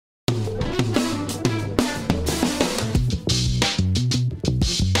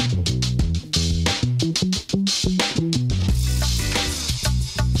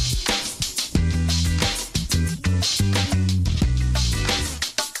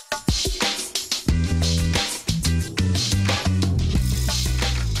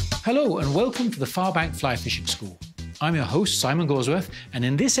Hello and welcome to the Farbank Fly Fishing School. I'm your host, Simon Gorsworth, and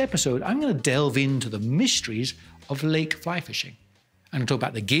in this episode, I'm going to delve into the mysteries of lake fly fishing. I'm going to talk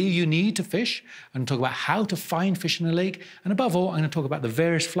about the gear you need to fish, I'm going to talk about how to find fish in a lake, and above all, I'm going to talk about the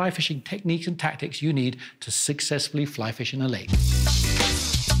various fly fishing techniques and tactics you need to successfully fly fish in a lake.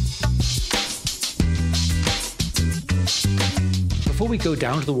 Before we go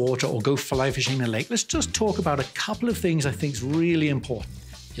down to the water or go fly fishing in a lake, let's just talk about a couple of things I think is really important.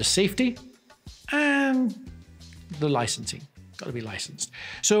 Your safety and the licensing. Got to be licensed.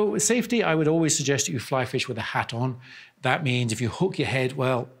 So with safety, I would always suggest that you fly fish with a hat on. That means if you hook your head,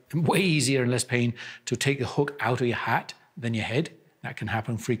 well, way easier and less pain to take the hook out of your hat than your head. That can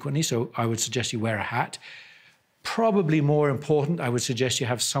happen frequently, so I would suggest you wear a hat. Probably more important, I would suggest you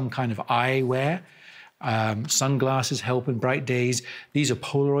have some kind of eyewear. Sunglasses help in bright days. These are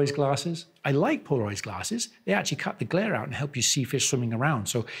polarized glasses. I like polarized glasses. They actually cut the glare out and help you see fish swimming around.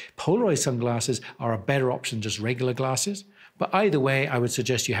 So polarized sunglasses are a better option than just regular glasses. But either way, I would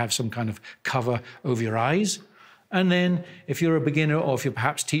suggest you have some kind of cover over your eyes. And then if you're a beginner or if you're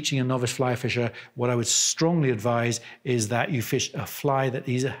perhaps teaching a novice fly fisher, what I would strongly advise is that you fish a fly that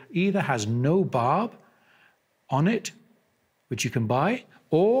either has no barb on it, which you can buy,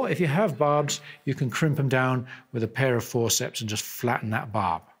 or if you have barbs, you can crimp them down with a pair of forceps and just flatten that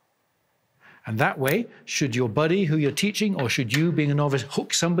barb. And that way, should your buddy who you're teaching, or should you, being a novice,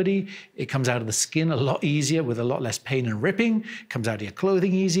 hook somebody, it comes out of the skin a lot easier with a lot less pain and ripping, comes out of your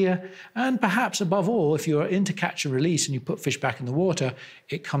clothing easier, and perhaps above all, if you're into catch and release and you put fish back in the water,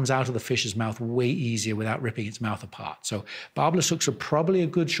 it comes out of the fish's mouth way easier without ripping its mouth apart. So barbless hooks are probably a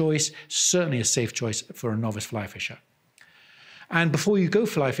good choice, certainly a safe choice for a novice fly fisher. And before you go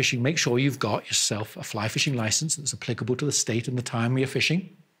fly fishing, make sure you've got yourself a fly fishing license that's applicable to the state and the time you're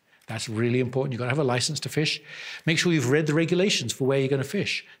fishing. That's really important. You've got to have a license to fish. Make sure you've read the regulations for where you're going to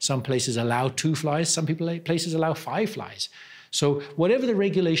fish. Some places allow 2 flies, some places allow 5 flies. So whatever the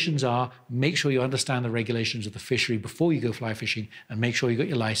regulations are, make sure you understand the regulations of the fishery before you go fly fishing, and make sure you got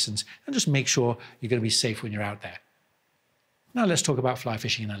your license, and just make sure you're going to be safe when you're out there. Now let's talk about fly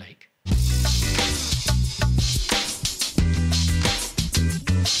fishing in a lake.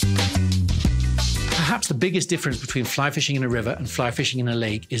 Perhaps the biggest difference between fly fishing in a river and fly fishing in a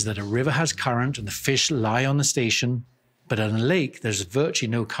lake is that a river has current and the fish lie on the station, but in a lake there's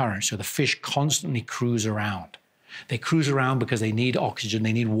virtually no current, so the fish constantly cruise around. They cruise around because they need oxygen,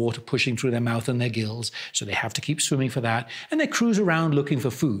 they need water pushing through their mouth and their gills, so they have to keep swimming for that, and they cruise around looking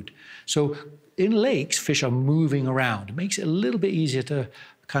for food. So in lakes, fish are moving around. It makes it a little bit easier to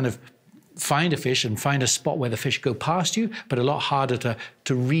kind of find a fish and find a spot where the fish go past you, but a lot harder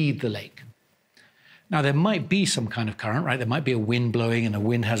to read the lake. Now, there might be some kind of current, right? There might be a wind blowing and the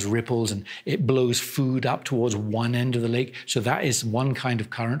wind has ripples and it blows food up towards one end of the lake. So that is one kind of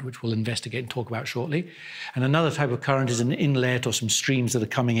current, which we'll investigate and talk about shortly. And another type of current is an inlet or some streams that are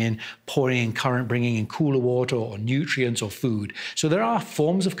coming in, pouring in current, bringing in cooler water or nutrients or food. So there are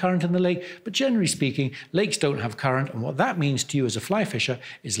forms of current in the lake, but generally speaking, lakes don't have current. And what that means to you as a fly fisher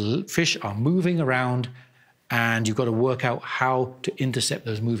is fish are moving around and you've got to work out how to intercept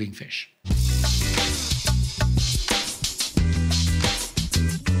those moving fish.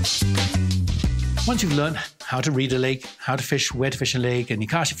 Once you've learned how to read a lake, how to fish, where to fish a lake, and you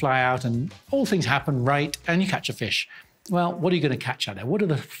cast your fly out and all things happen right and you catch a fish, well, what are you going to catch out there? What are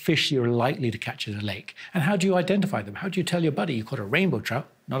the fish you're likely to catch in a lake? And how do you identify them? How do you tell your buddy you caught a rainbow trout,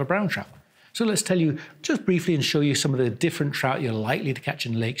 not a brown trout? So let's tell you just briefly and show you some of the different trout you're likely to catch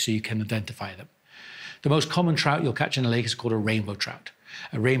in a lake so you can identify them. The most common trout you'll catch in a lake is called a rainbow trout.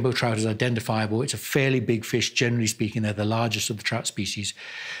 A rainbow trout is identifiable. It's a fairly big fish, generally speaking. They're the largest of the trout species.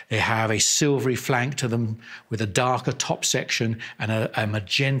 They have a silvery flank to them with a darker top section and a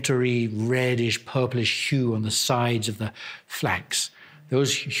magenta-y, reddish, purplish hue on the sides of the flanks.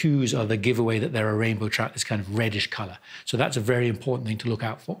 Those hues are the giveaway that they're a rainbow trout, this kind of reddish color. So that's a very important thing to look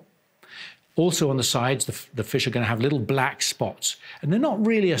out for. Also on the sides, the fish are going to have little black spots. And they're not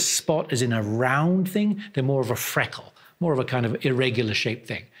really a spot as in a round thing. They're more of a freckle, more of a kind of irregular shaped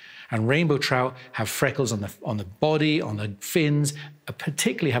thing. And rainbow trout have freckles on the body, on the fins,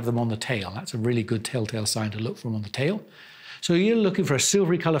 particularly have them on the tail. That's a really good telltale sign to look for them on the tail. So you're looking for a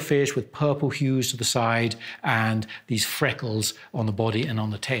silvery color fish with purple hues to the side and these freckles on the body and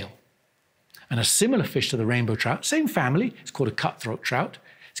on the tail. And a similar fish to the rainbow trout, same family, it's called a cutthroat trout.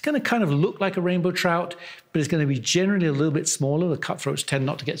 It's going to kind of look like a rainbow trout, but it's going to be generally a little bit smaller. The cutthroats tend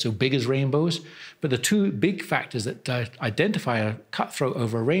not to get so big as rainbows. But the two big factors that identify a cutthroat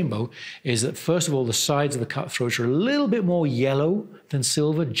over a rainbow is that, first of all, the sides of the cutthroats are a little bit more yellow than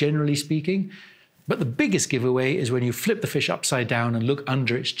silver, generally speaking. But the biggest giveaway is when you flip the fish upside down and look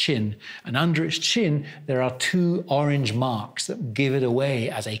under its chin. And under its chin, there are two orange marks that give it away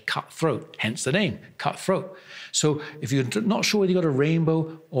as a cutthroat, hence the name, cutthroat. So if you're not sure whether you've got a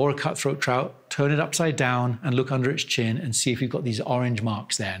rainbow or a cutthroat trout, turn it upside down and look under its chin and see if you've got these orange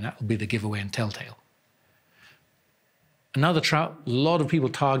marks there, and that will be the giveaway and telltale. Another trout a lot of people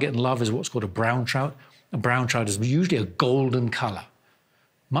target and love is what's called a brown trout. A brown trout is usually a golden color,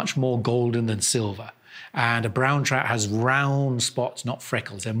 much more golden than silver. And a brown trout has round spots, not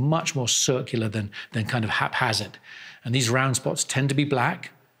freckles. They're much more circular than kind of haphazard. And these round spots tend to be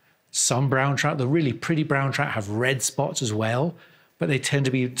black. Some brown trout, the really pretty brown trout, have red spots as well, but they tend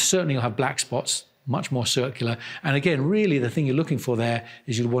to be, certainly you'll have black spots, much more circular. And again, really the thing you're looking for there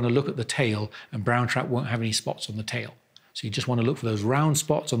is you'll want to look at the tail, and brown trout won't have any spots on the tail. So you just want to look for those round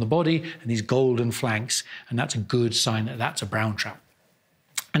spots on the body and these golden flanks, and that's a good sign that that's a brown trout.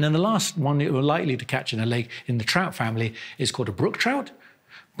 And then the last one that you're likely to catch in a lake in the trout family is called a brook trout.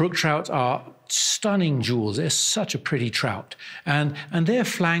 Brook trouts are stunning jewels. They're such a pretty trout. And their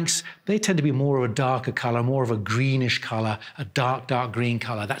flanks, they tend to be more of a darker color, more of a greenish color, a dark, dark green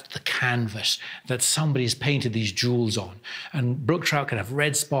color. That's the canvas that somebody's painted these jewels on. And brook trout can have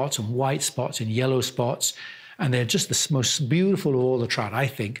red spots and white spots and yellow spots. And they're just the most beautiful of all the trout, I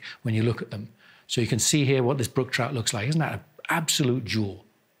think, when you look at them. So you can see here what this brook trout looks like. Isn't that an absolute jewel?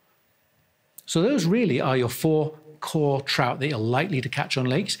 So those really are your 4 core trout that you're likely to catch on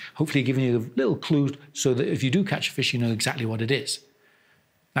lakes, hopefully giving you a little clue so that if you do catch a fish, you know exactly what it is.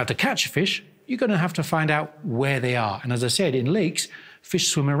 Now, to catch a fish, you're going to have to find out where they are. And as I said, in lakes, fish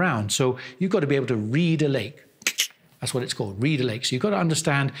swim around. So you've got to be able to read a lake. That's what it's called, read a lake. So you've got to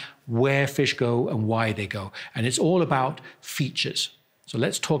understand where fish go and why they go. And it's all about features. So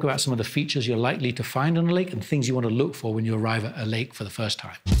let's talk about some of the features you're likely to find on a lake and things you want to look for when you arrive at a lake for the first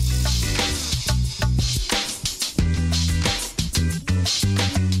time.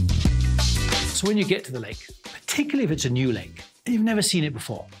 So when you get to the lake, particularly if it's a new lake, and you've never seen it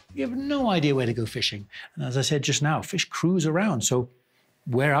before, you have no idea where to go fishing. And as I said just now, fish cruise around. So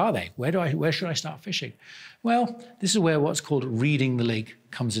where are they? Where should I start fishing? Well, this is where what's called reading the lake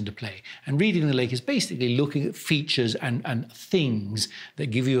comes into play. And reading the lake is basically looking at features and things that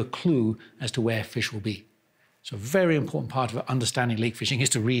give you a clue as to where fish will be. So a very important part of understanding lake fishing is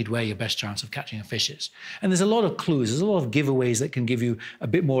to read where your best chance of catching a fish is. And there's a lot of clues, there's a lot of giveaways that can give you a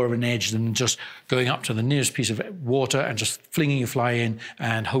bit more of an edge than just going up to the nearest piece of water and just flinging your fly in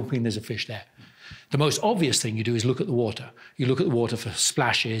and hoping there's a fish there. The most obvious thing you do is look at the water. You look at the water for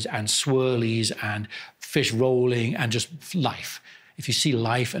splashes and swirlies and fish rolling and just life. If you see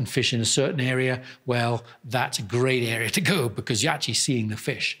life and fish in a certain area, well, that's a great area to go because you're actually seeing the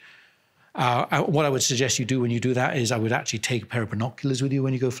fish. What I would suggest you do when you do that is I would actually take a pair of binoculars with you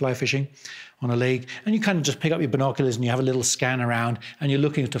when you go fly fishing on a lake, and you kind of just pick up your binoculars and you have a little scan around and you're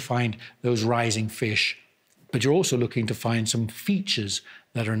looking to find those rising fish, but you're also looking to find some features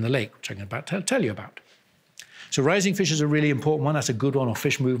that are in the lake, which I'm going to tell you about. So rising fish is a really important one. That's a good one, or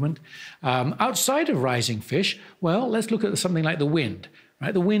fish movement. Outside of rising fish, well, let's look at something like the wind.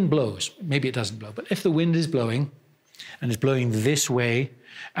 Right? The wind blows. Maybe it doesn't blow, but if the wind is blowing and it's blowing this way,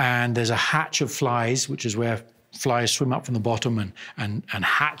 and there's a hatch of flies, which is where flies swim up from the bottom and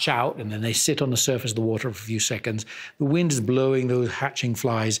hatch out, and then they sit on the surface of the water for a few seconds. The wind is blowing those hatching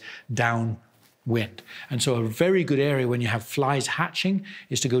flies downwind. And so a very good area when you have flies hatching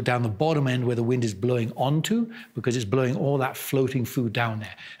is to go down the bottom end where the wind is blowing onto, because it's blowing all that floating food down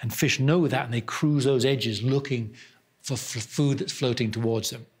there. And fish know that, and they cruise those edges looking for food that's floating towards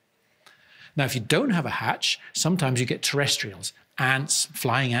them. Now, if you don't have a hatch, sometimes you get terrestrials. Ants,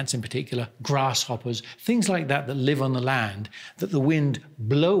 flying ants in particular, grasshoppers, things like that that live on the land that the wind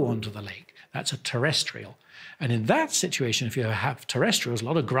blow onto the lake. That's a terrestrial. And in that situation, if you have terrestrials, a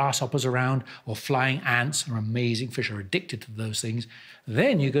lot of grasshoppers around or flying ants are amazing. Fish are addicted to those things.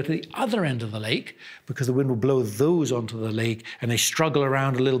 Then you go to the other end of the lake because the wind will blow those onto the lake and they struggle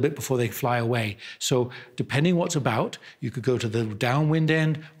around a little bit before they fly away. So depending what's about, you could go to the downwind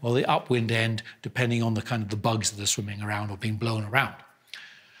end or the upwind end, depending on the kind of the bugs that are swimming around or being blown around.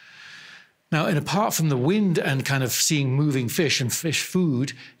 Now, and apart from the wind and kind of seeing moving fish and fish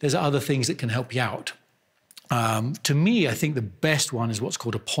food, there's other things that can help you out. To me, I think the best one is what's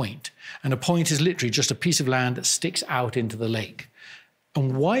called a point. And a point is literally just a piece of land that sticks out into the lake.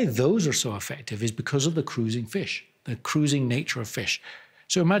 And why those are so effective is because of the cruising fish, the cruising nature of fish.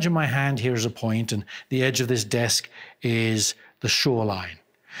 So imagine my hand here is a point and the edge of this desk is the shoreline.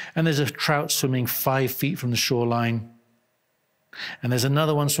 And there's a trout swimming 5 feet from the shoreline. And there's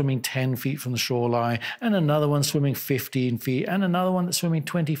another one swimming 10 feet from the shoreline, and another one swimming 15 feet, and another one that's swimming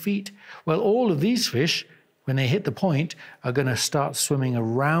 20 feet. Well, all of these fish, when they hit the point, are going to start swimming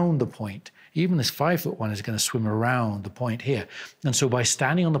around the point. Even this 5-foot one is going to swim around the point here. And so by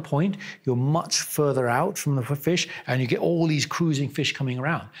standing on the point, you're much further out from the fish, and you get all these cruising fish coming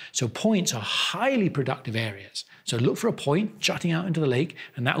around. So points are highly productive areas. So look for a point jutting out into the lake,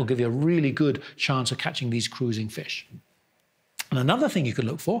 and that will give you a really good chance of catching these cruising fish. And another thing you can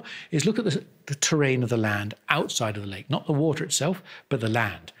look for is look at the terrain of the land outside of the lake, not the water itself, but the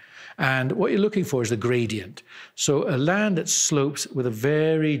land. And what you're looking for is the gradient. So a land that slopes with a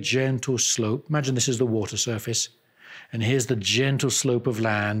very gentle slope. Imagine this is the water surface, and here's the gentle slope of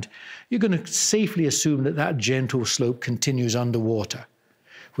land. You're going to safely assume that that gentle slope continues underwater,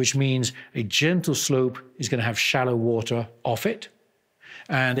 which means a gentle slope is going to have shallow water off it,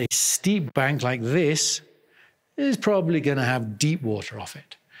 and a steep bank like this is probably going to have deep water off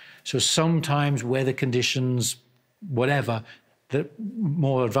it. So sometimes weather conditions, whatever, the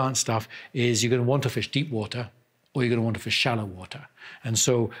more advanced stuff is you're going to want to fish deep water or you're going to want to fish shallow water. And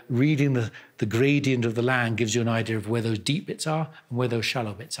so reading the gradient of the land gives you an idea of where those deep bits are and where those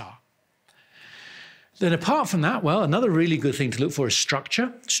shallow bits are. Then apart from that, well, another really good thing to look for is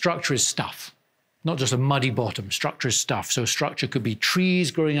structure. Structure is stuff, not just a muddy bottom. Structure is stuff. So structure could be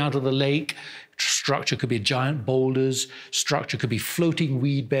trees growing out of the lake. Structure could be giant boulders. Structure could be floating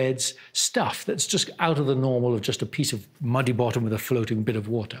weed beds. Stuff that's just out of the normal of just a piece of muddy bottom with a floating bit of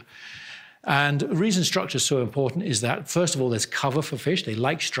water. And the reason structure is so important is that, first of all, there's cover for fish. They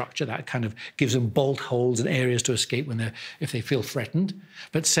like structure. That kind of gives them bolt holes and areas to escape if they feel threatened.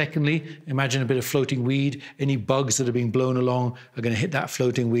 But secondly, imagine a bit of floating weed. Any bugs that are being blown along are going to hit that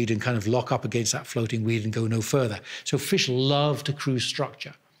floating weed and kind of lock up against that floating weed and go no further. So fish love to cruise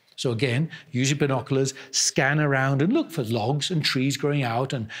structure. So again, use your binoculars, scan around and look for logs and trees growing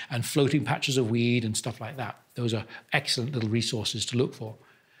out and floating patches of weed and stuff like that. Those are excellent little resources to look for.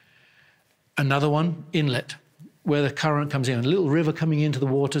 Another one, inlet, where the current comes in. A little river coming into the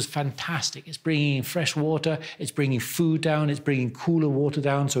water is fantastic. It's bringing in fresh water, it's bringing food down, it's bringing cooler water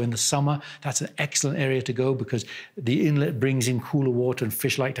down. So in the summer, that's an excellent area to go because the inlet brings in cooler water and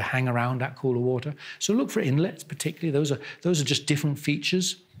fish like to hang around that cooler water. So look for inlets particularly. Those are just different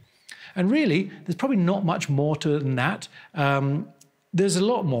features. And really, there's probably not much more to it than that. There's a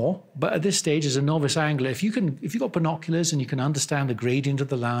lot more, but at this stage, as a novice angler, if you've got binoculars and you can understand the gradient of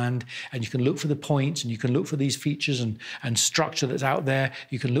the land, and you can look for the points, and you can look for these features and structure that's out there,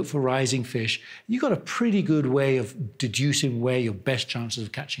 you can look for rising fish, you've got a pretty good way of deducing where your best chances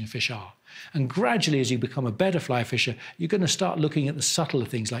of catching a fish are. And gradually, as you become a better fly fisher, you're going to start looking at the subtler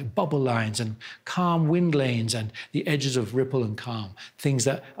things like bubble lines and calm wind lanes and the edges of ripple and calm, things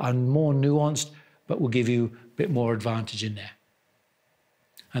that are more nuanced, but will give you a bit more advantage in there.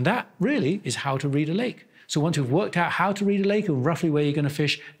 And that really is how to read a lake. So once you've worked out how to read a lake and roughly where you're going to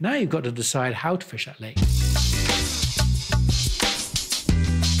fish, now you've got to decide how to fish that lake.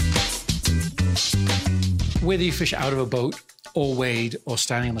 Whether you fish out of a boat or wade or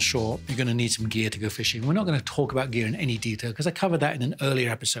standing on the shore, you're going to need some gear to go fishing. We're not going to talk about gear in any detail because I covered that in an earlier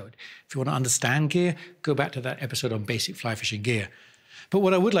episode. If you want to understand gear, go back to that episode on basic fly fishing gear. But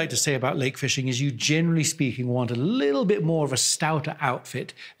what I would like to say about lake fishing is you, generally speaking, want a little bit more of a stouter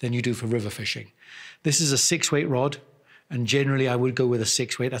outfit than you do for river fishing. This is a 6-weight rod, and generally I would go with a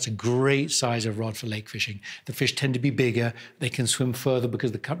 6-weight. That's a great size of rod for lake fishing. The fish tend to be bigger. They can swim further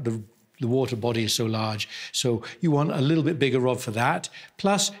because the water body is so large. So you want a little bit bigger rod for that.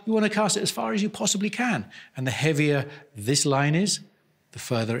 Plus, you want to cast it as far as you possibly can. And the heavier this line is, the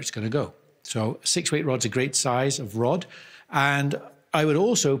further it's going to go. So a 6-weight rod's a great size of rod. And I would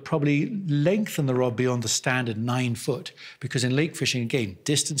also probably lengthen the rod beyond the standard 9 foot, because in lake fishing, again,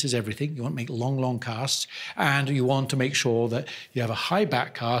 distance is everything. You want to make long, long casts, and you want to make sure that you have a high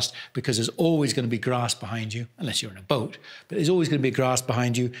back cast, because there's always going to be grass behind you, unless you're in a boat, but there's always going to be grass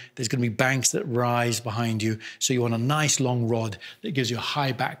behind you. There's going to be banks that rise behind you. So you want a nice long rod that gives you a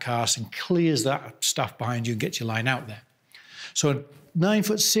high back cast and clears that stuff behind you and gets your line out there. So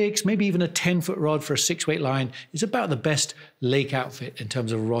 9'6", maybe even a 10-foot rod for a 6-weight line is about the best lake outfit in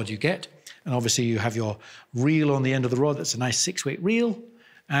terms of a rod you get. And obviously you have your reel on the end of the rod. That's a nice 6-weight reel.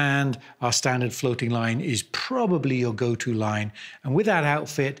 And our standard floating line is probably your go-to line. And with that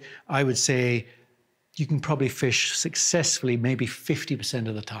outfit, I would say you can probably fish successfully maybe 50%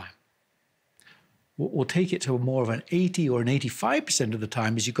 of the time. What will take it to more of an 80 or an 85% of the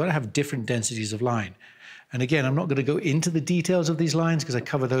time is you've got to have different densities of line. And again, I'm not going to go into the details of these lines because I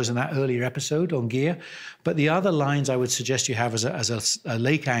covered those in that earlier episode on gear. But the other lines I would suggest you have as a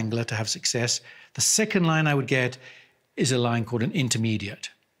lake angler to have success, the second line I would get is a line called an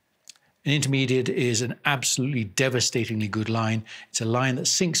intermediate. An intermediate is an absolutely devastatingly good line. It's a line that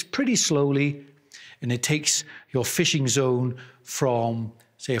sinks pretty slowly, and it takes your fishing zone from,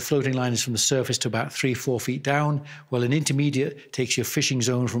 say, a floating line is from the surface to about 3-4 feet down. Well, an intermediate takes your fishing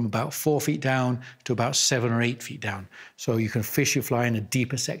zone from about 4 feet down to about 7 or 8 feet down. So you can fish your fly in a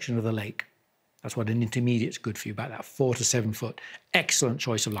deeper section of the lake. That's what an intermediate's good for you, about that 4 to 7 foot. Excellent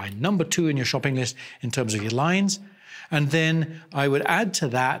choice of line. Number 2 in your shopping list in terms of your lines. And then I would add to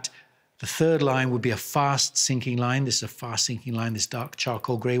that, the third line would be a fast sinking line. This is a fast sinking line, this dark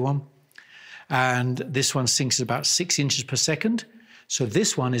charcoal gray one. And this one sinks at about 6 inches per second. So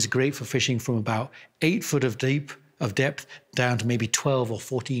this one is great for fishing from about 8 foot of depth down to maybe 12 or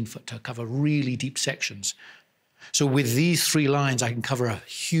 14 foot to cover really deep sections. So with these 3 lines, I can cover a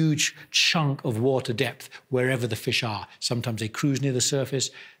huge chunk of water depth wherever the fish are. Sometimes they cruise near the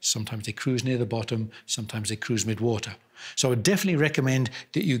surface, sometimes they cruise near the bottom, sometimes they cruise mid-water. So I would definitely recommend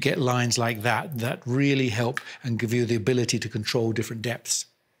that you get lines like that that really help and give you the ability to control different depths.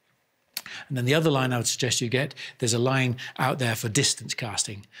 And then the other line I would suggest you get, there's a line out there for distance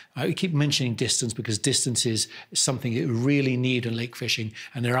casting. I keep mentioning distance because distance is something that you really need in lake fishing,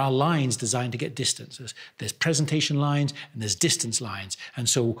 and there are lines designed to get distances. There's presentation lines and there's distance lines. And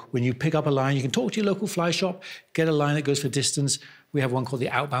so when you pick up a line, you can talk to your local fly shop, get a line that goes for distance. We have one called the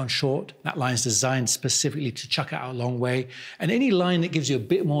outbound short. That line is designed specifically to chuck it out a long way. And any line that gives you a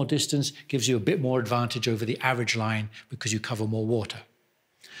bit more distance gives you a bit more advantage over the average line because you cover more water.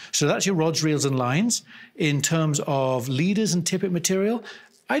 So that's your rods, reels, and lines. In terms of leaders and tippet material,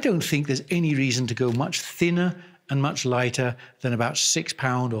 I don't think there's any reason to go much thinner and much lighter than about 6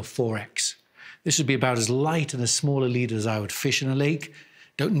 pound or 4X. This would be about as light and as small a leader as I would fish in a lake.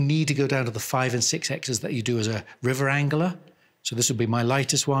 Don't need to go down to the 5 and 6Xs that you do as a river angler. So this would be my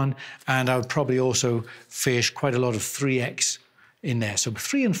lightest one. And I would probably also fish quite a lot of 3X in there. So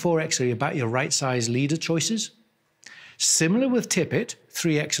 3 and 4X are about your right size leader choices. Similar with tippet,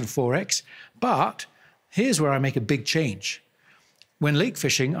 3X and 4X, but here's where I make a big change. When lake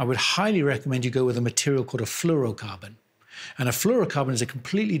fishing, I would highly recommend you go with a material called a fluorocarbon. And a fluorocarbon is a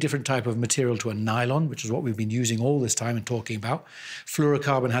completely different type of material to a nylon, which is what we've been using all this time and talking about.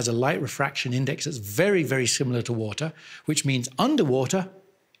 Fluorocarbon has a light refraction index that's very, very similar to water, which means underwater,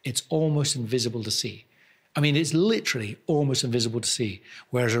 it's almost invisible to see. I mean, it's literally almost invisible to see,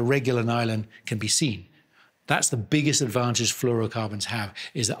 whereas a regular nylon can be seen. That's the biggest advantage fluorocarbons have,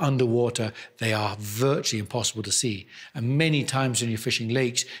 is that underwater they are virtually impossible to see. And many times when you're fishing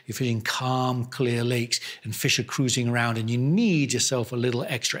lakes, you're fishing calm, clear lakes and fish are cruising around and you need yourself a little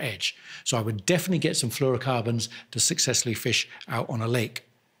extra edge. So I would definitely get some fluorocarbons to successfully fish out on a lake.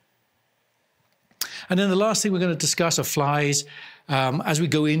 And then the last thing we're going to discuss are flies. As we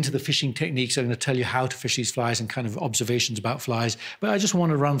go into the fishing techniques, I'm going to tell you how to fish these flies and kind of observations about flies. But I just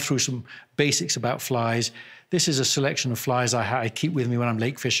want to run through some basics about flies. This is a selection of flies I keep with me when I'm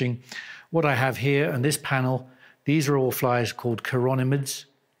lake fishing. What I have here on this panel, these are all flies called chironomids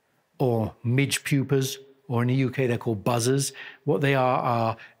or midge pupas, or in the UK they're called buzzers. What they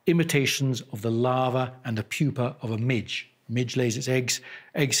are imitations of the larva and the pupa of a midge. Midge lays its eggs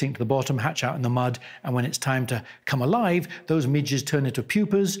sink to the bottom, hatch out in the mud, and when it's time to come alive, those midges turn into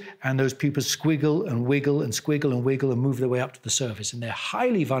pupas, and those pupas squiggle and wiggle and squiggle and wiggle and move their way up to the surface, and they're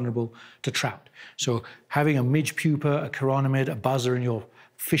highly vulnerable to trout. So having a midge pupa, a chironomid, a buzzer in your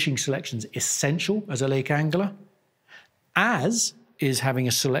fishing selection is essential as a lake angler, as is having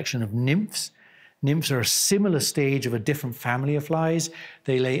a selection of nymphs. Nymphs are a similar stage of a different family of flies.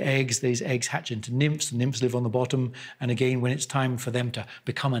 They lay eggs, these eggs hatch into nymphs, the nymphs live on the bottom, and again, when it's time for them to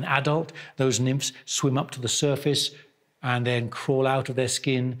become an adult, those nymphs swim up to the surface and then crawl out of their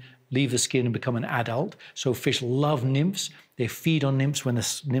skin, leave the skin and become an adult. So fish love nymphs. They feed on nymphs when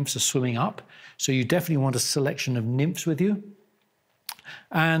the nymphs are swimming up. So you definitely want a selection of nymphs with you.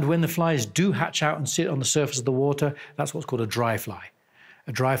 And when the flies do hatch out and sit on the surface of the water, that's what's called a dry fly.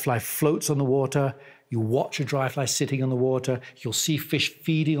 A dry fly floats on the water. You watch a dry fly sitting on the water. You'll see fish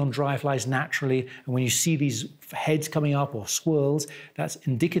feeding on dry flies naturally. And when you see these heads coming up or swirls, that's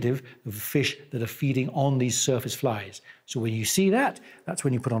indicative of fish that are feeding on these surface flies. So when you see that, that's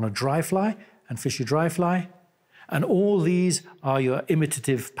when you put on a dry fly and fish your dry fly. And all these are your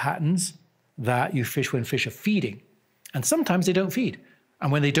imitative patterns that you fish when fish are feeding. And sometimes they don't feed.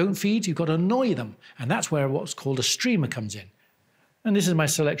 And when they don't feed, you've got to annoy them. And that's where what's called a streamer comes in. And this is my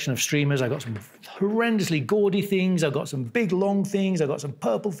selection of streamers. I've got some horrendously gaudy things. I've got some big, long things. I've got some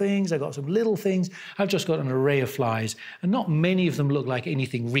purple things. I've got some little things. I've just got an array of flies. And not many of them look like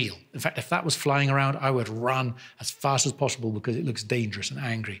anything real. In fact, if that was flying around, I would run as fast as possible because it looks dangerous and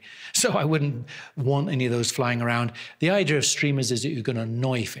angry. So I wouldn't want any of those flying around. The idea of streamers is that you're going to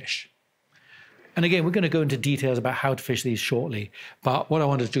annoy fish. And again, we're going to go into details about how to fish these shortly. But what I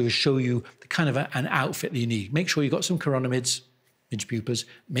wanted to do is show you the kind of an outfit that you need. Make sure you've got some chironomids, midge pupas,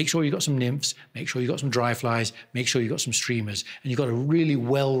 make sure you've got some nymphs, make sure you've got some dry flies, make sure you've got some streamers, and you've got a really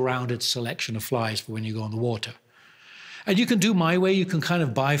well-rounded selection of flies for when you go on the water. And you can do my way, you can kind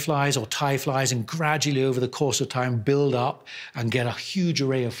of buy flies or tie flies and gradually over the course of time build up and get a huge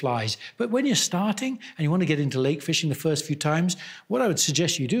array of flies. But when you're starting and you want to get into lake fishing the first few times, what I would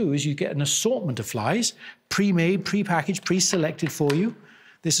suggest you do is you get an assortment of flies, pre-made, pre-packaged, pre-selected for you.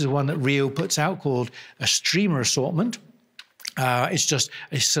 This is one that Rio puts out called a streamer assortment. It's just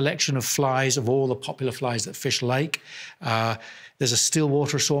a selection of flies, of all the popular flies that fish like. There's a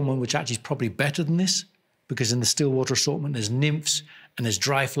stillwater assortment, which actually is probably better than this, because in the stillwater assortment, there's nymphs and there's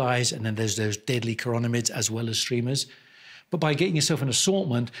dry flies, and then there's those deadly chironomids as well as streamers. But by getting yourself an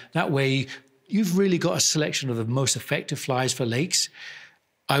assortment, that way you've really got a selection of the most effective flies for lakes.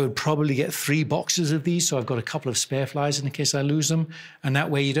 I would probably get 3 boxes of these, so I've got a couple of spare flies in case I lose them. And that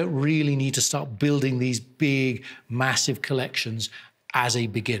way you don't really need to start building these big, massive collections as a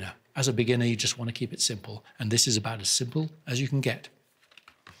beginner. As a beginner, you just want to keep it simple. And this is about as simple as you can get.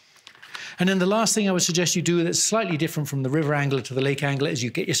 And then the last thing I would suggest you do that's slightly different from the river angler to the lake angler is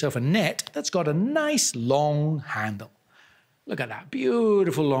you get yourself a net that's got a nice long handle. Look at that,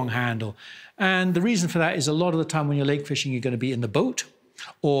 beautiful long handle. And the reason for that is a lot of the time when you're lake fishing, you're going to be in the boat,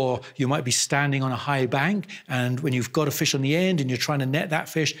 or you might be standing on a high bank, and when you've got a fish on the end and you're trying to net that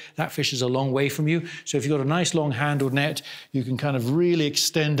fish is a long way from you. So if you've got a nice long handled net, you can kind of really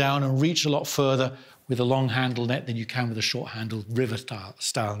extend down and reach a lot further with a long handled net than you can with a short handled river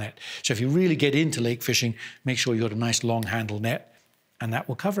style net. So if you really get into lake fishing, make sure you've got a nice long handled net, and that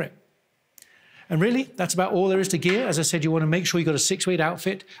will cover it. And really, that's about all there is to gear. As I said, you want to make sure you've got a 6-weight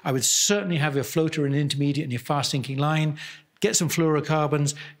outfit. I would certainly have your floater and intermediate and your fast sinking line. Get some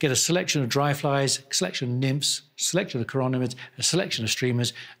fluorocarbons, get a selection of dry flies, a selection of nymphs, a selection of chironomids, a selection of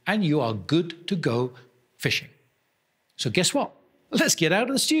streamers, and you are good to go fishing. So guess what? Let's get out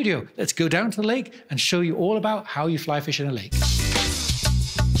of the studio. Let's go down to the lake and show you all about how you fly fish in a lake.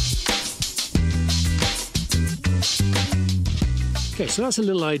 Okay, so that's a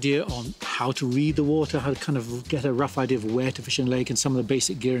little idea on how to read the water, how to kind of get a rough idea of where to fish in a lake and some of the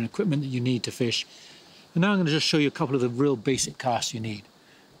basic gear and equipment that you need to fish. And now I'm going to just show you a couple of the real basic casts you need.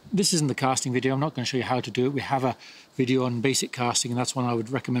 This isn't the casting video. I'm not going to show you how to do it. We have a video on basic casting, and that's one I would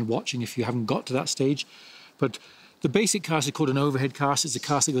recommend watching if you haven't got to that stage. But the basic cast is called an overhead cast. It's a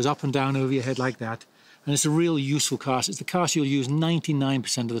cast that goes up and down over your head like that. And it's a real useful cast. It's the cast you'll use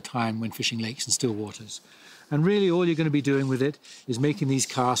 99% of the time when fishing lakes and still waters. And really all you're going to be doing with it is making these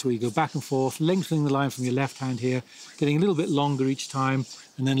casts where you go back and forth, lengthening the line from your left hand here, getting a little bit longer each time,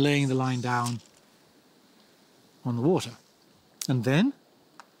 and then laying the line down on the water. And then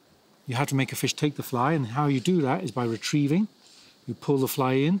you have to make a fish take the fly, and how you do that is by retrieving. You pull the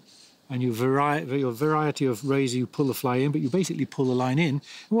fly in, and your variety of ways you pull the fly in, but you basically pull the line in.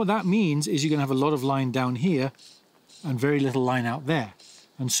 And what that means is you're going to have a lot of line down here and very little line out there.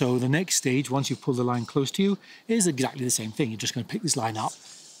 And so the next stage, once you've pulled the line close to you, is exactly the same thing. You're just going to pick this line up,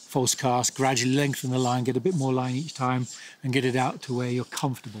 false cast, gradually lengthen the line, get a bit more line each time, and get it out to where you're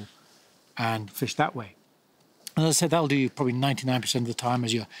comfortable and fish that way. And as I said, that'll do you probably 99% of the time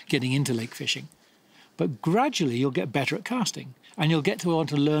as you're getting into lake fishing. But gradually you'll get better at casting, and you'll get to want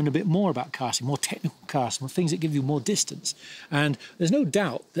to learn a bit more about casting, more technical casting, more things that give you more distance. And there's no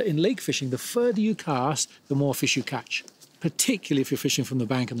doubt that in lake fishing, the further you cast, the more fish you catch, particularly if you're fishing from the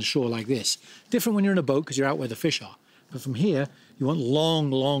bank and the shore like this. Different when you're in a boat because you're out where the fish are. But from here, you want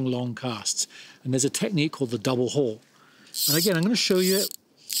long, long, long casts. And there's a technique called the double haul. And again, I'm going to show you it.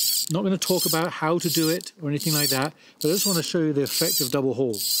 I'm not going to talk about how to do it or anything like that, but I just want to show you the effect of double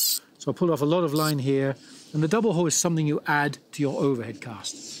haul. So I pulled off a lot of line here, and the double haul is something you add to your overhead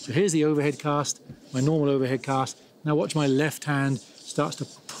cast. So here's the overhead cast, my normal overhead cast. Now watch my left hand starts to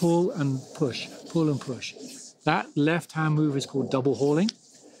pull and push, pull and push. That left hand move is called double hauling.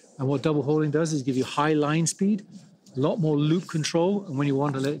 And what double hauling does is give you high line speed, a lot more loop control, and when you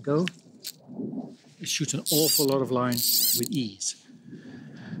want to let it go, it shoots an awful lot of line with ease.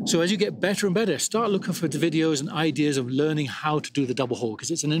 So as you get better and better, start looking for the videos and ideas of learning how to do the double haul,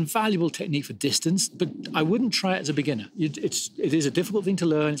 because it's an invaluable technique for distance, but I wouldn't try it as a beginner. It is a difficult thing to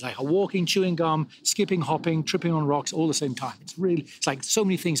learn. It's like walking, chewing gum, skipping, hopping, tripping on rocks all the same time. It's like so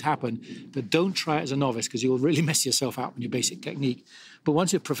many things happen, but don't try it as a novice because you'll really mess yourself out on your basic technique. But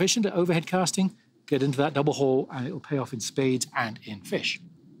once you're proficient at overhead casting, get into that double haul and it'll pay off in spades and in fish.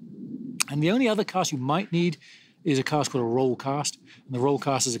 And the only other cast you might need is a cast called a roll cast. And the roll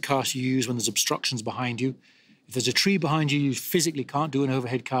cast is a cast you use when there's obstructions behind you. If there's a tree behind you, you physically can't do an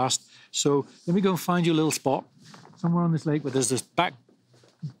overhead cast. So let me go and find you a little spot somewhere on this lake where there's this back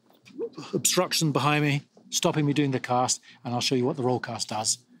obstruction behind me, stopping me doing the cast, and I'll show you what the roll cast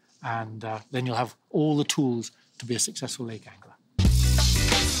does. And then you'll have all the tools to be a successful lake angler.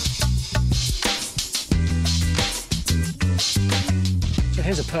 So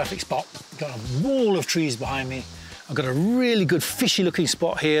here's a perfect spot. I've got a wall of trees behind me. I've got a really good fishy looking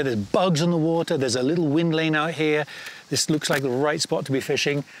spot here. There's bugs on the water. There's a little wind lane out here. This looks like the right spot to be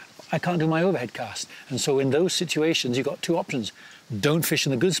fishing. I can't do my overhead cast. And so in those situations, you've got two options. Don't fish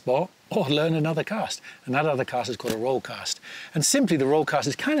in the good spot or learn another cast. And that other cast is called a roll cast. And simply the roll cast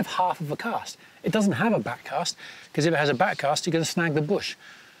is kind of half of a cast. It doesn't have a back cast, because if it has a back cast, you're going to snag the bush.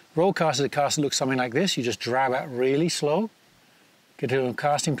 Roll cast is a cast that looks something like this. You just drag out really slow, get to a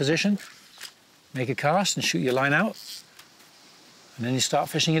casting position, make a cast and shoot your line out, and then you start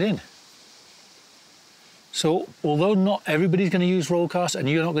fishing it in. So although not everybody's going to use roll cast, and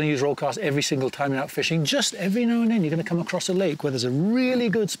you're not going to use roll cast every single time you're out fishing, just every now and then you're going to come across a lake where there's a really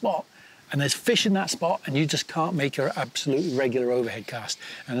good spot and there's fish in that spot and you just can't make your absolute regular overhead cast.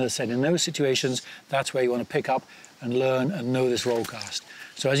 And as I said, in those situations, that's where you want to pick up and learn and know this roll cast.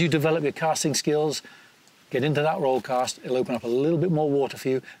 So as you develop your casting skills, get into that roll cast, it'll open up a little bit more water for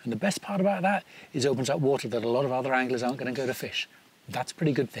you. And the best part about that is it opens up water that a lot of other anglers aren't going to go to fish. That's a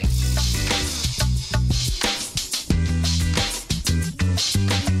pretty good thing.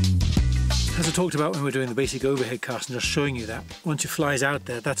 As I talked about when we were doing the basic overhead cast and just showing you that, once your fly's out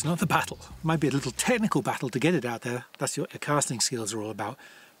there, that's not the battle. It might be a little technical battle to get it out there. That's what your casting skills are all about.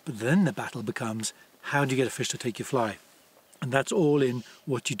 But then the battle becomes, how do you get a fish to take your fly? And that's all in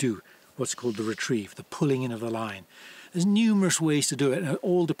what you do, what's called the retrieve, the pulling in of the line. There's numerous ways to do it, and it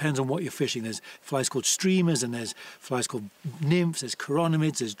all depends on what you're fishing. There's flies called streamers, and there's flies called nymphs, there's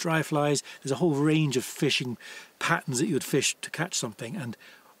chironomids, there's dry flies. There's a whole range of fishing patterns that you would fish to catch something, and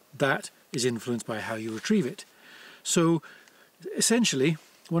that is influenced by how you retrieve it. So essentially,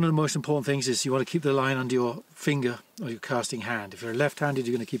 one of the most important things is you want to keep the line under your finger or your casting hand. If you're left-handed,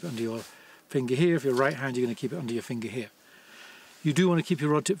 you're going to keep it under your finger here. If you're right-handed, you're going to keep it under your finger here. You do want to keep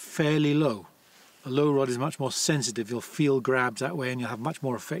your rod tip fairly low. A low rod is much more sensitive. You'll feel grabs that way and you'll have much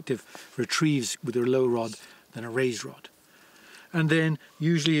more effective retrieves with your low rod than a raised rod. And then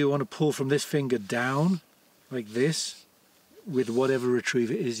usually you want to pull from this finger down like this with whatever retrieve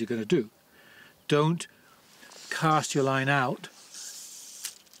it is you're going to do. Don't cast your line out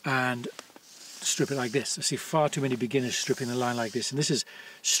and strip it like this. I see far too many beginners stripping the line like this, and this is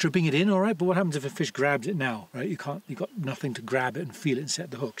stripping it in, all right, but what happens if a fish grabs it now, right? You've got nothing to grab it and feel it and set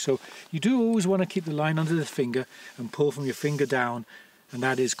the hook. So you do always want to keep the line under the finger and pull from your finger down, and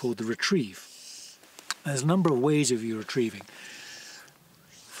that is called the retrieve. There's a number of ways of you retrieving.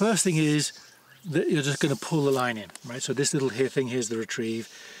 First thing is that you're just going to pull the line in, right? So this little thing here is the retrieve.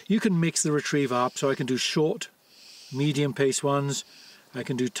 You can mix the retrieve up, so I can do short, medium pace ones. I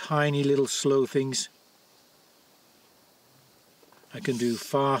can do tiny little slow things. I can do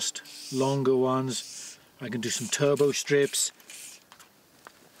fast, longer ones. I can do some turbo strips.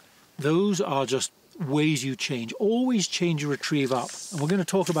 Those are just ways you change. Always change your retrieve up. And we're going to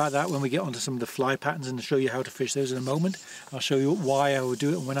talk about that when we get onto some of the fly patterns and show you how to fish those in a moment. I'll show you why I would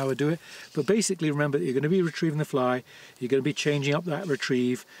do it and when I would do it. But basically remember that you're going to be retrieving the fly. You're going to be changing up that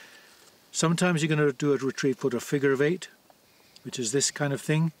retrieve. Sometimes you're going to do a retrieve called a figure of 8, which is this kind of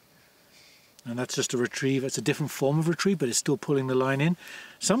thing. And that's just a retrieve. It's a different form of retrieve, but it's still pulling the line in.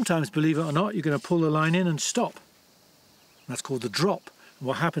 Sometimes, believe it or not, you're going to pull the line in and stop. That's called the drop. And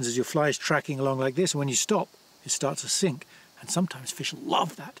what happens is your fly is tracking along like this, and when you stop, it starts to sink. And sometimes fish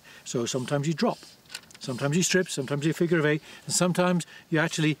love that. So sometimes you drop, sometimes you strip, sometimes you figure of 8, and sometimes you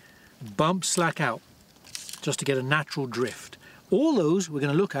actually bump slack out just to get a natural drift. All those we're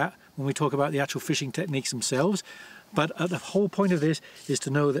going to look at when we talk about the actual fishing techniques themselves. But the whole point of this is to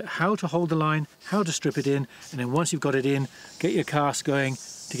know that how to hold the line, how to strip it in, and then once you've got it in, get your cast going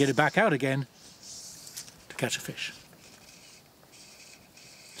to get it back out again to catch a fish.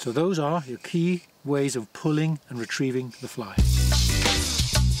 So those are your key ways of pulling and retrieving the fly.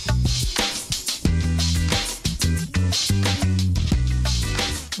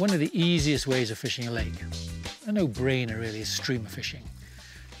 one of the easiest ways of fishing a lake, a no-brainer really, is streamer fishing.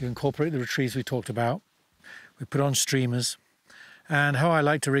 You incorporate the retrieves we talked about, we put on streamers, and how I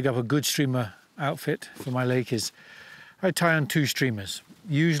like to rig up a good streamer outfit for my lake is I tie on 2 streamers.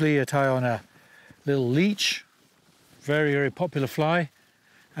 Usually I tie on a little leech, very, very popular fly,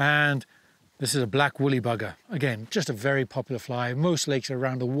 and this is a black woolly bugger. Again, just a very popular fly. Most lakes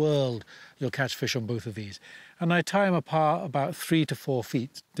around the world, you'll catch fish on both of these. And I tie them apart about 3 to 4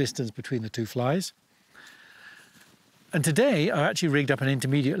 feet distance between the 2 flies. And today I actually rigged up an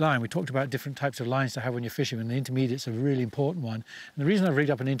intermediate line. We talked about different types of lines to have when you're fishing, and the intermediate's a really important one. And the reason I've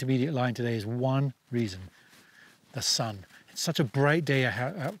rigged up an intermediate line today is one reason: the sun. It's such a bright day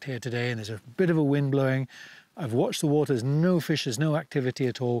out here today, and there's a bit of a wind blowing. I've watched the water, there's no fish, there's no activity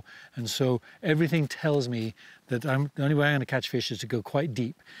at all, and so everything tells me that the only way I'm going to catch fish is to go quite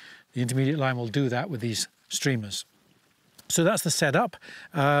deep. The intermediate line will do that with these streamers. So that's the setup.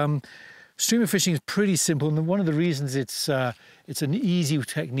 Streamer fishing is pretty simple, and one of the reasons it's an easy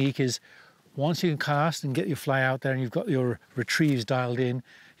technique is once you can cast and get your fly out there and you've got your retrieves dialed in,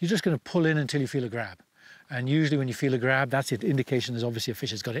 you're just going to pull in until you feel a grab. And usually when you feel a grab, that's an indication there's obviously a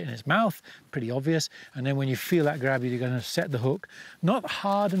fish has got it in its mouth, pretty obvious. And then when you feel that grab, you're going to set the hook. Not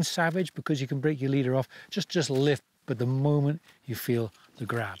hard and savage because you can break your leader off, just lift, but the moment you feel the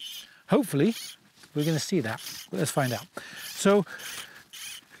grab. Hopefully, we're going to see that. Let's find out. So,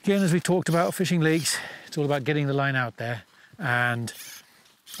 again, as we talked about fishing lakes, it's all about getting the line out there. And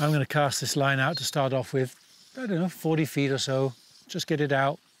I'm going to cast this line out to start off with, I don't know, 40 feet or so. Just get it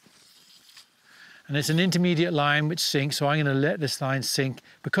out. And it's an intermediate line which sinks, so I'm going to let this line sink.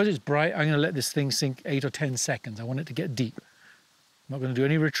 Because it's bright, I'm going to let this thing sink 8 or 10 seconds. I want it to get deep. I'm not going to do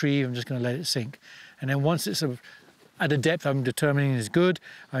any retrieve, I'm just going to let it sink. And then once it's at a depth I'm determining is good,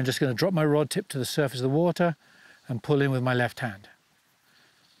 I'm just going to drop my rod tip to the surface of the water and pull in with my left hand.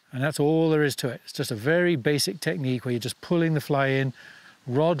 And that's all there is to it. It's just a very basic technique where you're just pulling the fly in,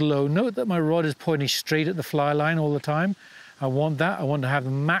 rod low. Note that my rod is pointing straight at the fly line all the time. I want that. I want to have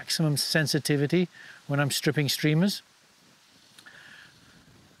the maximum sensitivity when I'm stripping streamers.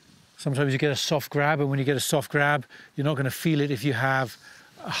 Sometimes you get a soft grab, and when you get a soft grab, you're not going to feel it if you have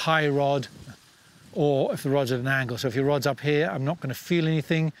a high rod or if the rod's at an angle. So if your rod's up here, I'm not going to feel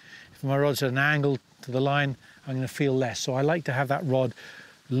anything. If my rod's at an angle to the line, I'm going to feel less. So I like to have that rod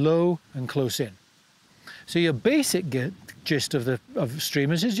low and close in. So your basic gist of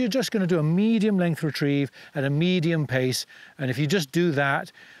streamers is you're just going to do a medium length retrieve at a medium pace, and if you just do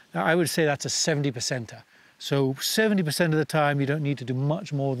that, I would say that's a 70%er. So 70% of the time you don't need to do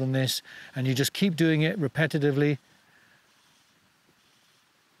much more than this, and you just keep doing it repetitively.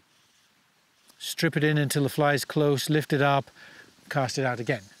 Strip it in until the fly is close, lift it up, cast it out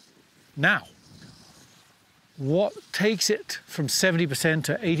again. Now, what takes it from 70%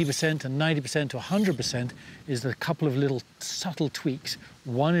 to 80% to 90% to 100% is a couple of little subtle tweaks.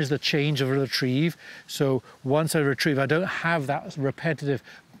 One is the change of a retrieve. So once I retrieve, I don't have that repetitive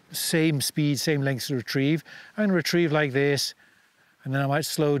same speed, same length to retrieve. I'm going to retrieve like this, and then I might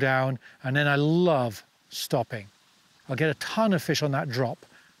slow down, and then I love stopping. I'll get a ton of fish on that drop,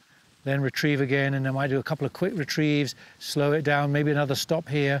 then retrieve again, and I might do a couple of quick retrieves, slow it down, maybe another stop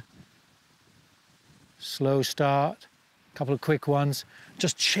here. Slow start, a couple of quick ones,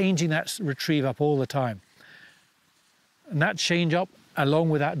 just changing that retrieve up all the time. And that change up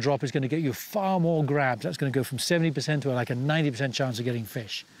along with that drop is going to get you far more grabs. That's going to go from 70% to like a 90% chance of getting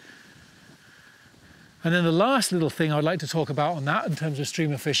fish. And then the last little thing I'd like to talk about on that in terms of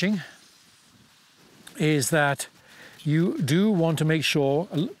streamer fishing is that you do want to make sure,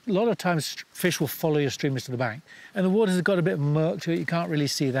 a lot of times fish will follow your streamers to the bank, and the water's got a bit of murk to it, you can't really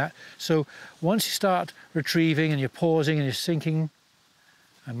see that. So once you start retrieving and you're pausing and you're sinking,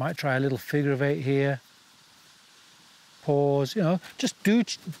 I might try a little figure of 8 here, pause, you know, just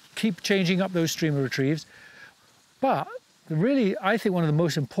keep changing up those streamer retrieves. But really, I think one of the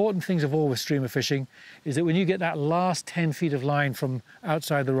most important things of all with streamer fishing is that when you get that last 10 feet of line from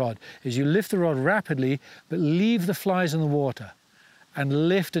outside the rod, is you lift the rod rapidly, but leave the flies in the water and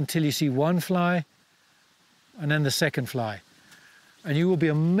lift until you see one fly and then the second fly. And you will be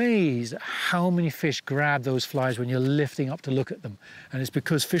amazed at how many fish grab those flies when you're lifting up to look at them. And it's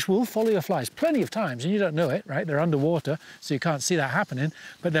because fish will follow your flies plenty of times, and you don't know it, right? They're underwater, so you can't see that happening,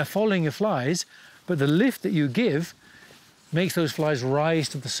 but they're following your flies. But the lift that you give makes those flies rise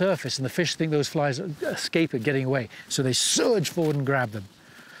to the surface, and the fish think those flies escape it, getting away. So they surge forward and grab them.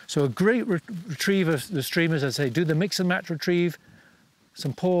 So a great retrieve of the streamers, I'd say, do the mix and match retrieve,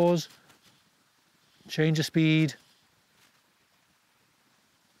 some pause, change the speed,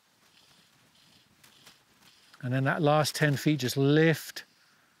 and then that last 10 feet, just lift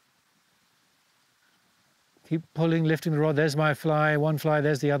keep pulling, lifting the rod. There's my fly, one fly,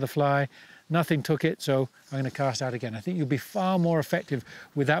 there's the other fly. Nothing took it, so I'm going to cast out again. I think you'll be far more effective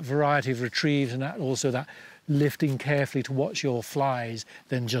with that variety of retrieves and also that lifting carefully to watch your flies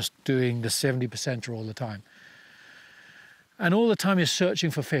than just doing the 70%er all the time. And all the time you're searching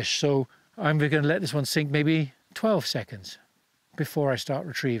for fish, so I'm going to let this one sink maybe 12 seconds before I start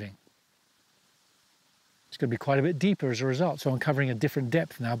retrieving. It's going to be quite a bit deeper as a result, so I'm covering a different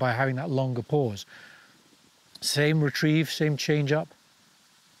depth now by having that longer pause. Same retrieve, same change up.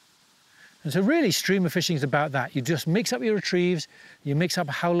 And so really streamer fishing is about that. You just mix up your retrieves, you mix up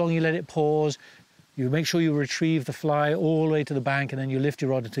how long you let it pause, you make sure you retrieve the fly all the way to the bank, and then you lift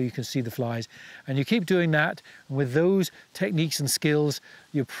your rod until you can see the flies. And you keep doing that, and with those techniques and skills,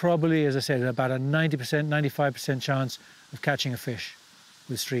 you're probably, as I said, about a 90%, 95% chance of catching a fish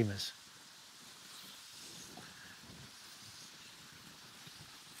with streamers.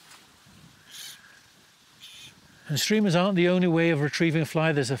 And streamers aren't the only way of retrieving a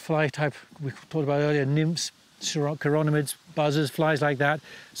fly. There's a fly type we talked about earlier, nymphs, chironomids, buzzers, flies like that.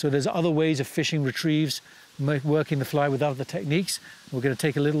 So there's other ways of fishing retrieves, working the fly with other techniques. We're going to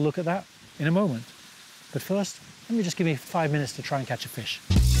take a little look at that in a moment. But first, let me just give me 5 minutes to try and catch a fish.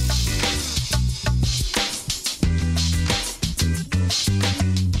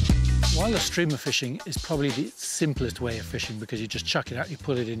 Wireless streamer fishing is probably the simplest way of fishing because you just chuck it out, you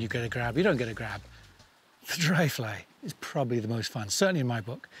pull it in, you get a grab. You don't get a grab. The dry fly is probably the most fun, certainly in my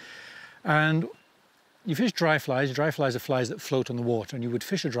book. And you fish dry flies. Dry flies are flies that float on the water, and you would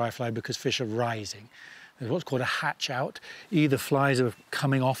fish a dry fly because fish are rising. There's what's called a hatch out. Either flies are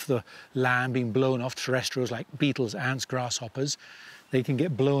coming off the land, being blown off, terrestrials like beetles, ants, grasshoppers. They can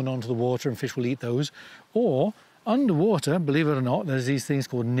get blown onto the water and fish will eat those. Or underwater, believe it or not, there's these things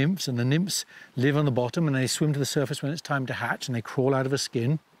called nymphs, and the nymphs live on the bottom and they swim to the surface when it's time to hatch, and they crawl out of a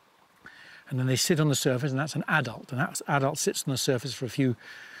skin. And then they sit on the surface, and that's an adult. And that adult sits on the surface for a few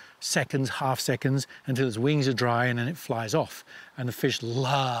seconds, half seconds, until its wings are dry, and then it flies off. And the fish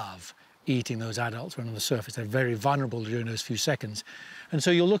love eating those adults when on the surface. They're very vulnerable during those few seconds. And so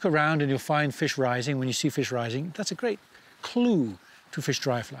you'll look around and you'll find fish rising. When you see fish rising, that's a great clue to fish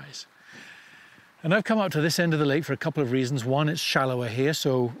dry flies. And I've come up to this end of the lake for a couple of reasons. One, it's shallower here,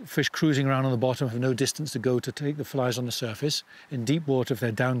 so fish cruising around on the bottom have no distance to go to take the flies on the surface. In deep water, if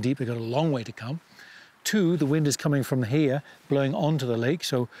they're down deep, they've got a long way to come. Two, the wind is coming from here, blowing onto the lake,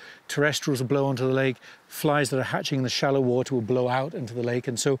 so terrestrials will blow onto the lake, flies that are hatching in the shallow water will blow out into the lake,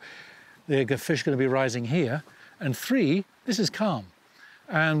 and so the fish are going to be rising here. And three, this is calm.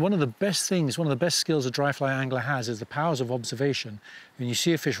 And one of the best things, one of the best skills a dry fly angler has is the powers of observation. When you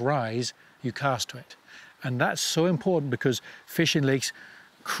see a fish rise, you cast to it. And that's so important because fish in lakes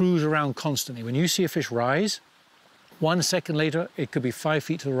cruise around constantly. When you see a fish rise, 1 second later, it could be 5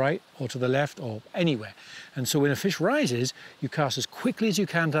 feet to the right or to the left or anywhere. And so when a fish rises, you cast as quickly as you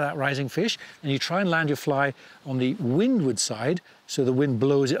can to that rising fish, and you try and land your fly on the windward side so the wind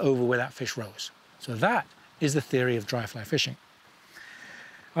blows it over where that fish rose. So that is the theory of dry fly fishing.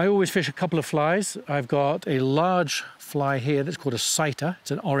 I always fish a couple of flies. I've got a large fly here that's called a sighter. It's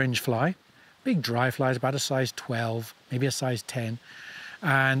an orange fly. Big dry fly is about a size 12, maybe a size 10.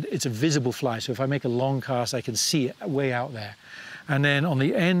 And it's a visible fly, so if I make a long cast, I can see it way out there. And then on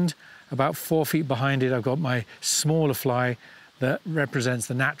the end, about 4 feet behind it, I've got my smaller fly that represents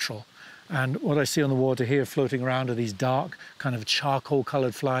the natural. And what I see on the water here floating around are these dark, kind of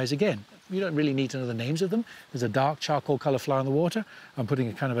charcoal-coloured flies. Again, you don't really need to know the names of them. There's a dark charcoal colour fly on the water. I'm putting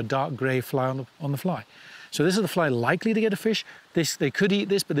a kind of a dark grey fly on the fly. So this is the fly likely to get a fish. They could eat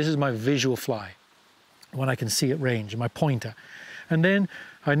this, but this is my visual fly, when I can see at range, my pointer. And then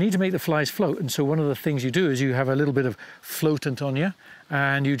I need to make the flies float. And so one of the things you do is you have a little bit of floatant on you,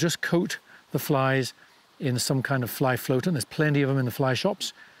 and you just coat the flies in some kind of fly floatant. There's plenty of them in the fly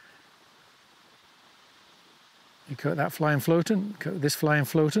shops. You coat that fly in floatant, coat this fly in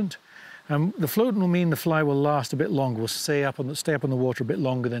floatant. The floatant will mean the fly will last a bit longer, will stay up on the water a bit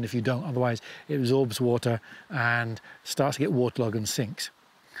longer than if you don't. Otherwise, it absorbs water and starts to get waterlogged and sinks.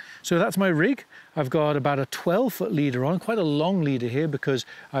 So that's my rig. I've got about a 12-foot leader on, quite a long leader here because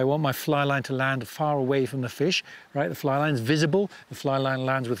I want my fly line to land far away from the fish, right? The fly line's visible, the fly line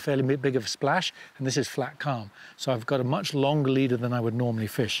lands with fairly big of a splash, and this is flat calm. So I've got a much longer leader than I would normally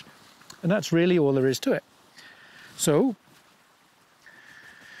fish. And that's really all there is to it. So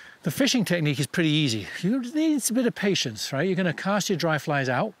the fishing technique is pretty easy. You need a bit of patience, right? You're going to cast your dry flies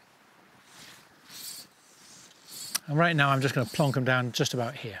out. And right now I'm just going to plonk them down just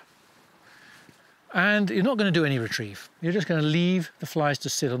about here. And you're not going to do any retrieve. You're just going to leave the flies to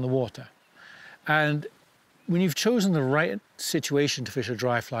sit on the water. And when you've chosen the right situation to fish a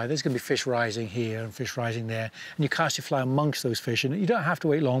dry fly, there's going to be fish rising here and fish rising there, and you cast your fly amongst those fish, and you don't have to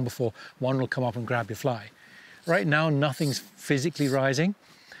wait long before one will come up and grab your fly. Right now, nothing's physically rising,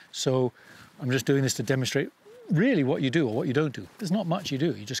 so I'm just doing this to demonstrate really what you do or what you don't do. There's not much you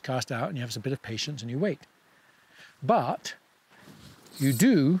do. You just cast out and you have a bit of patience and you wait. But you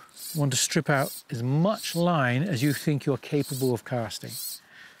do want to strip out as much line as you think you're capable of casting,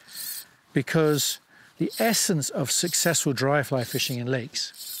 because the essence of successful dry fly fishing in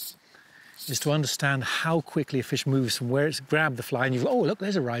lakes is to understand how quickly a fish moves from where it's grabbed the fly and you go, oh, look,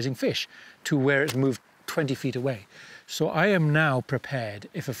 there's a rising fish, to where it's moved 20 feet away. So I am now prepared.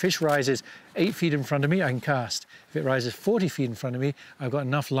 If a fish rises 8 feet in front of me, I can cast. If it rises 40 feet in front of me, I've got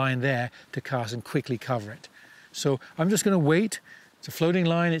enough line there to cast and quickly cover it. So I'm just going to wait. It's a floating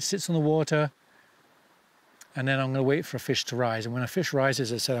line, it sits on the water, and then I'm going to wait for a fish to rise. And when a fish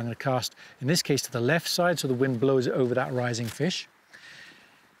rises, as I said, I'm going to cast, in this case, to the left side, so the wind blows it over that rising fish.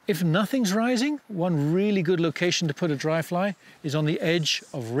 If nothing's rising, one really good location to put a dry fly is on the edge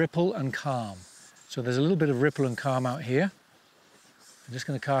of ripple and calm. So there's a little bit of ripple and calm out here. I'm just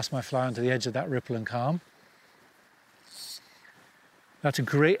going to cast my fly onto the edge of that ripple and calm. That's a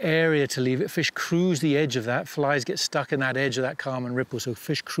great area to leave it. Fish cruise the edge of that. Flies get stuck in that edge of that calm and ripple, so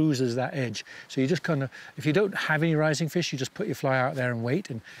fish cruises that edge. So you just kind of, if you don't have any rising fish, you just put your fly out there and wait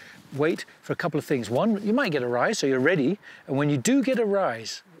for a couple of things. One, you might get a rise, so you're ready. And when you do get a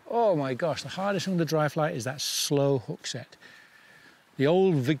rise, oh my gosh, the hardest thing with the dry fly is that slow hook set. The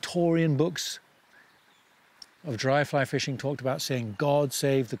old Victorian books of dry fly fishing talked about saying, God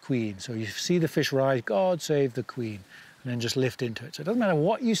save the Queen. So you see the fish rise, God save the Queen, and then just lift into it. So it doesn't matter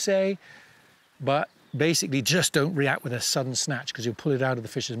what you say, but basically just don't react with a sudden snatch, because you'll pull it out of the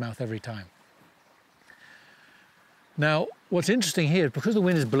fish's mouth every time. Now, what's interesting here, because the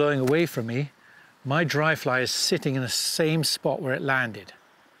wind is blowing away from me, my dry fly is sitting in the same spot where it landed,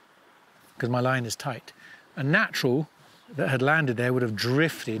 because my line is tight. A natural that had landed there would have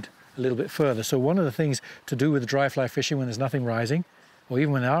drifted a little bit further. So one of the things to do with dry fly fishing when there's nothing rising, or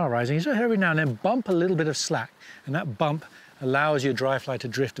even when they are rising, is every now and then bump a little bit of slack, and that bump allows your dry fly to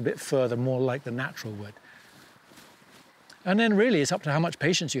drift a bit further, more like the natural would. And then really it's up to how much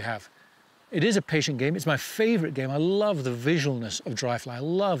patience you have. It is a patient game. It's my favorite game. I love the visualness of dry fly. I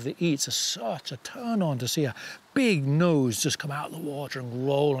love the eats. It's such a turn on to see a big nose just come out of the water and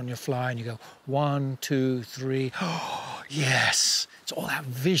roll on your fly, and you go 1, 2, 3. Oh, yes. It's all that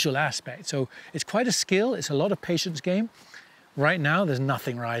visual aspect. So it's quite a skill. It's a lot of patience game. Right now, there's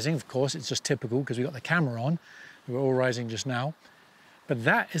nothing rising. Of course, it's just typical because we've got the camera on. We're all rising just now. But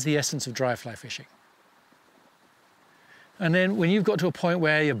that is the essence of dry fly fishing. And then when you've got to a point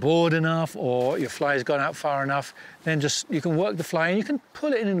where you're bored enough or your fly has gone out far enough, then just you can work the fly and you can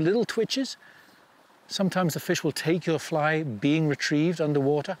pull it in little twitches. Sometimes the fish will take your fly being retrieved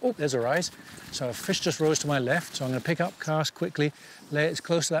underwater. Oh, there's a rise. So a fish just rose to my left. So I'm going to pick up, cast quickly, lay it as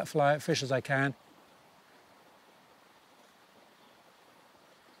close to that fish as I can.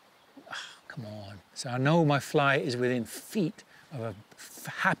 Oh, come on. So I know my fly is within feet of a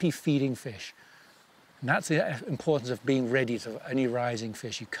happy feeding fish. And that's the importance of being ready to any rising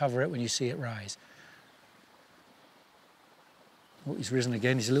fish. You cover it when you see it rise. Oh, he's risen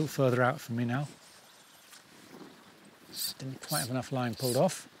again. He's a little further out from me now. Didn't quite have enough line pulled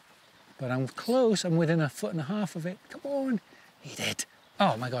off, but I'm close. I'm within 1.5 feet of it. Come on. He did.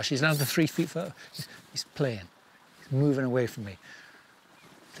 Oh my gosh, he's another 3 feet further. He's playing. He's moving away from me.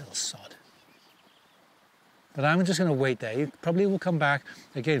 Little sod. But I'm just going to wait there. He probably will come back.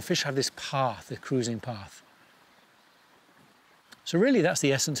 Again, fish have this path, the cruising path. So really, that's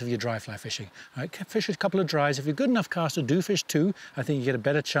the essence of your dry fly fishing. All right, fish a couple of dries. If you're a good enough caster, do fish 2. I think you get a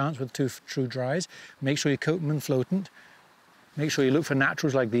better chance with 2 true dries. Make sure you coat them in floatant. Make sure you look for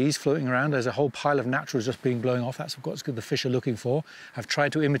naturals like these floating around. There's a whole pile of naturals just being blown off. That's what the fish are looking for. I've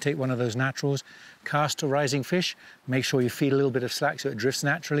tried to imitate one of those naturals. Cast a rising fish. Make sure you feed a little bit of slack so it drifts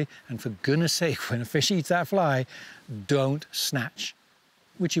naturally. And for goodness sake, when a fish eats that fly, don't snatch,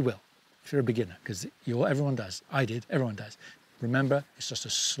 which you will if you're a beginner, because everyone does. I did, everyone does. Remember, it's just a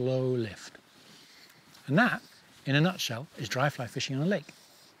slow lift. And that, in a nutshell, is dry fly fishing on a lake.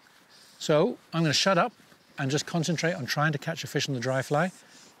 So I'm going to shut up and just concentrate on trying to catch a fish on the dry fly,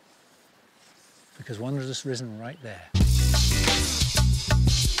 because one has just risen right there.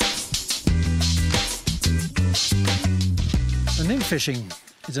 So nymph fishing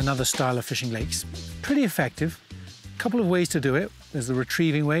is another style of fishing lakes. Pretty effective. A couple of ways to do it. There's the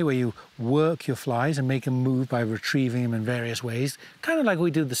retrieving way, where you work your flies and make them move by retrieving them in various ways, kind of like we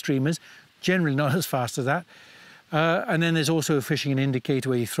do the streamers, generally not as fast as that. And then there's also a fishing indicator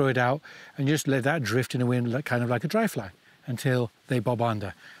where you throw it out and you just let that drift in the wind, kind of like a dry fly, until they bob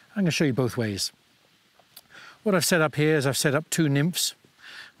under. I'm going to show you both ways. What I've set up here is I've set up 2 nymphs.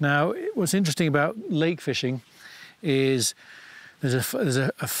 Now, what's interesting about lake fishing is there's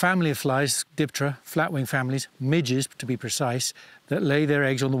a family of flies, Diptera, flatwing families, midges to be precise, that lay their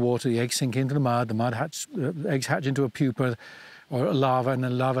eggs on the water. The eggs sink into the mud eggs hatch into a pupa or a larva, and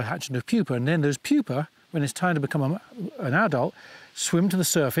then larva hatch into a pupa. And then those pupa, when it's time to become an adult, swim to the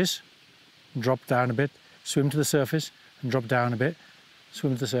surface, drop down a bit, swim to the surface, and drop down a bit,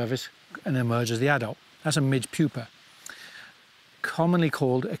 swim to the surface, and emerge as the adult. That's a midge pupa, commonly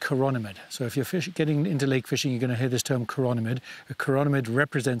called a chironomid. So if you're getting into lake fishing, you're going to hear this term chironomid. A chironomid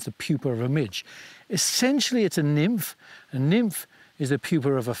represents the pupa of a midge. Essentially, it's a nymph. A nymph is the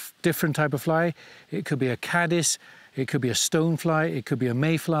pupa of a different type of fly. It could be a caddis, it could be a stonefly, it could be a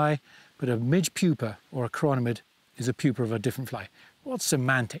mayfly, but a midge pupa or a chironomid is a pupa of a different fly. What's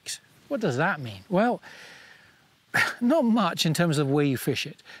semantics? What does that mean? Well, not much in terms of where you fish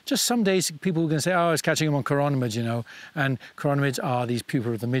it. Just some days people are going to say, oh, I was catching them on chironomids, you know, and chironomids are these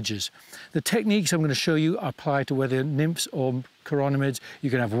pupa of the midges. The techniques I'm going to show you apply to whether nymphs or chironomids. You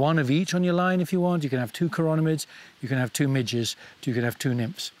can have 1 of each on your line if you want. You can have 2 chironomids, you can have 2 midges, you can have 2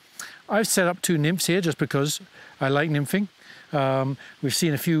 nymphs. I've set up 2 nymphs here just because I like nymphing. We've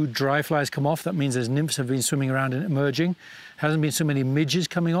seen a few dry flies come off. That means there's nymphs have been swimming around and emerging. Hasn't been so many midges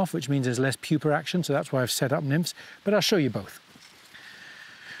coming off, which means there's less pupa action, so that's why I've set up nymphs, but I'll show you both.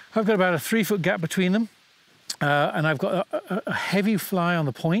 I've got about a 3-foot gap between them, and I've got a heavy fly on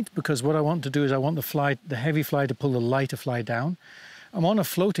the point, because what I want to do is I want the heavy fly to pull the lighter fly down. I'm on a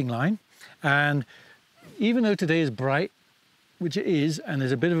floating line, and even though today is bright, which it is, and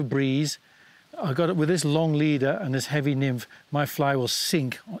there's a bit of a breeze, I've got it with this long leader and this heavy nymph, my fly will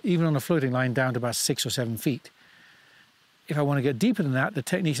sink, even on a floating line, down to about 6 or 7 feet. If I want to get deeper than that, the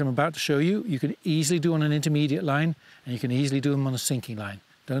techniques I'm about to show you, you can easily do on an intermediate line, and you can easily do them on a sinking line.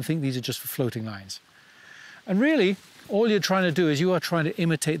 Don't think these are just for floating lines. And really, all you're trying to do is you are trying to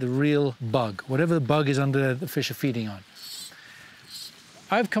imitate the real bug, whatever the bug is under there the fish are feeding on.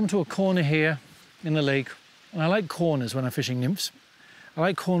 I've come to a corner here in the lake, and I like corners when I'm fishing nymphs. I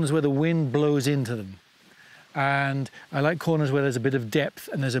like corners where the wind blows into them. And I like corners where there's a bit of depth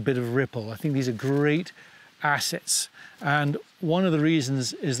and there's a bit of ripple. I think these are great assets. And one of the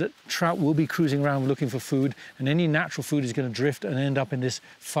reasons is that trout will be cruising around looking for food, and any natural food is going to drift and end up in this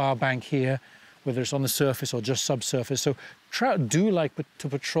far bank here, whether it's on the surface or just subsurface. So trout do like to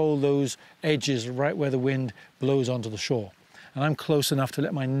patrol those edges right where the wind blows onto the shore. And I'm close enough to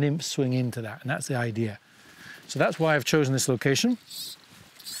let my nymph swing into that, and that's the idea. So that's why I've chosen this location.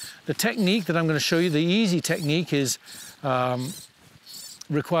 The technique that I'm going to show you, the easy technique, is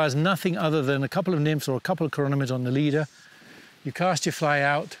requires nothing other than a couple of nymphs or a couple of chironomids on the leader. You cast your fly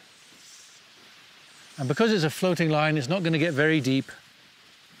out, and because it's a floating line, it's not going to get very deep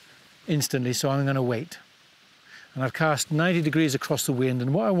instantly, so I'm going to wait. And I've cast 90 degrees across the wind,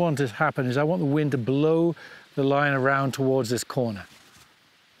 and what I want to happen is I want the wind to blow the line around towards this corner.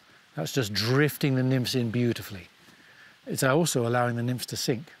 That's just drifting the nymphs in beautifully. It's also allowing the nymphs to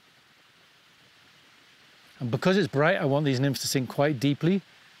sink. And because it's bright, I want these nymphs to sink quite deeply.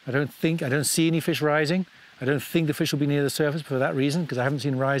 I don't see any fish rising. I don't think the fish will be near the surface for that reason, because I haven't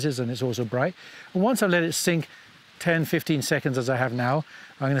seen rises and it's also bright. And once I've let it sink 10, 15 seconds as I have now,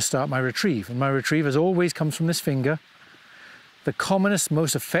 I'm going to start my retrieve. And my retrieve, as always, comes from this finger. The commonest,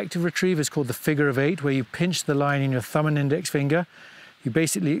 most effective retrieve is called the figure of 8, where you pinch the line in your thumb and index finger. You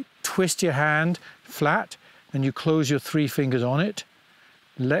basically twist your hand flat, and you close your 3 fingers on it.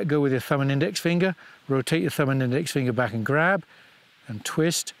 Let go with your thumb and index finger, rotate your thumb and index finger back and grab, and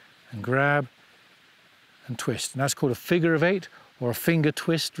twist, and grab, and twist. And that's called a figure of 8 or a finger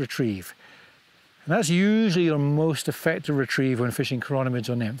twist retrieve. And that's usually your most effective retrieve when fishing chironomids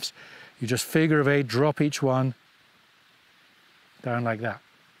or nymphs. You just figure of 8, drop each one down like that.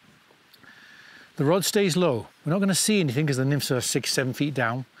 The rod stays low. We're not going to see anything because the nymphs are 6, 7 feet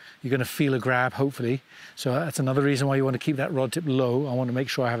down. You're going to feel a grab, hopefully. So that's another reason why you want to keep that rod tip low. I want to make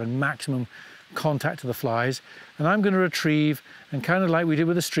sure I have a maximum contact to the flies. And I'm going to retrieve, and kind of like we did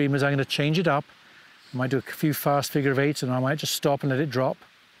with the streamers, I'm going to change it up. I might do a few fast figure of 8s, and I might just stop and let it drop.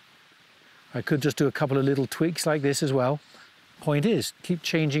 I could just do a couple of little tweaks like this as well. Point is, keep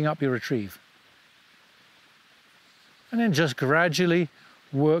changing up your retrieve. And then just gradually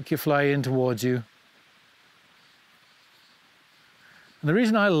work your fly in towards you. And the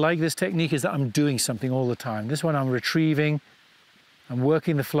reason I like this technique is that I'm doing something all the time. This one I'm retrieving, I'm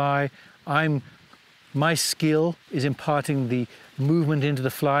working the fly, I'm my skill is imparting the movement into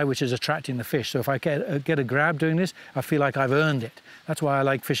the fly, which is attracting the fish. So if I get a grab doing this, I feel like I've earned it. That's why I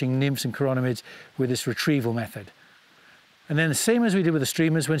like fishing nymphs and chironomids with this retrieval method. And then the same as we did with the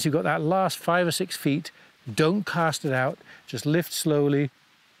streamers, once you've got that last 5 or 6 feet, don't cast it out, just lift slowly,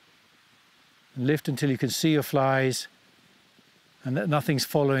 lift until you can see your flies and that nothing's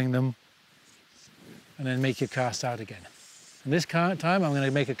following them, and then make your cast out again. And this time I'm going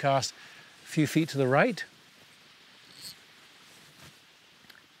to make a cast a few feet to the right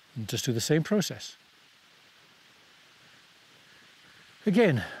and just do the same process.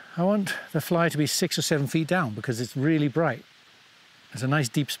 Again, I want the fly to be 6 or 7 feet down because it's really bright. There's a nice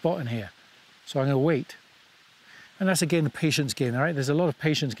deep spot in here. So I'm going to wait. And that's again the patience game, all right? There's a lot of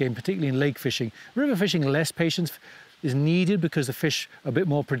patience game, particularly in lake fishing. River fishing, less patience is needed because the fish are a bit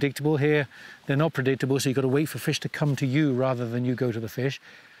more predictable. Here, they're not predictable, so you've got to wait for fish to come to you rather than you go to the fish.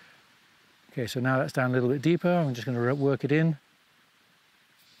 Okay, so now that's down a little bit deeper. I'm just going to work it in.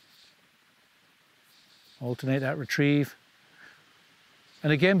 Alternate that retrieve.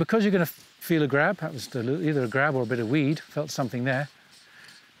 And again, because you're going to feel a grab, that was either a grab or a bit of weed, felt something there.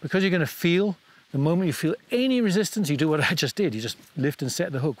 Because you're going to feel, the moment you feel any resistance, you do what I just did. You just lift and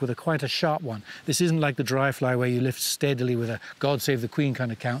set the hook with quite a sharp one. This isn't like the dry fly where you lift steadily with a God Save the Queen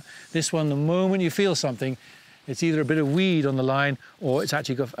kind of count. This one, the moment you feel something, it's either a bit of weed on the line or it's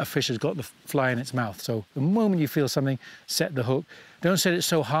actually got, a fish has got the fly in its mouth. So the moment you feel something, set the hook. Don't set it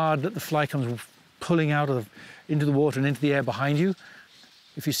so hard that the fly comes pulling out into the water and into the air behind you.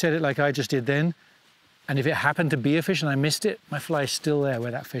 If you set it like I just did then, and if it happened to be a fish and I missed it, my fly is still there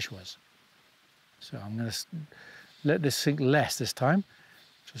where that fish was. So I'm going to let this sink less this time.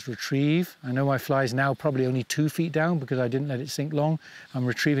 Just retrieve. I know my fly is now probably only 2 feet down because I didn't let it sink long. I'm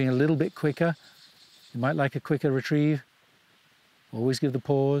retrieving a little bit quicker. You might like a quicker retrieve. Always give the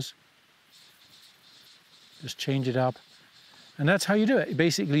pause. Just change it up. And that's how you do it.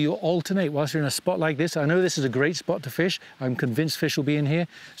 Basically, you alternate whilst you're in a spot like this. I know this is a great spot to fish. I'm convinced fish will be in here.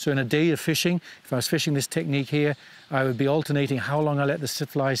 So in a day of fishing, if I was fishing this technique here, I would be alternating how long I let the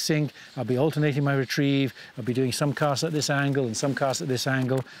fly sink. I'll be alternating my retrieve. I'll be doing some casts at this angle and some casts at this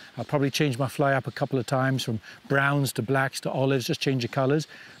angle. I'll probably change my fly up a couple of times from browns to blacks to olives, just change the colors.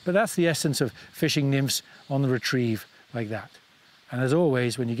 But that's the essence of fishing nymphs on the retrieve like that. And as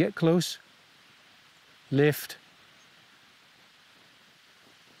always, when you get close, lift,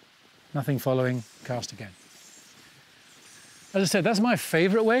 nothing following, cast again. As I said, that's my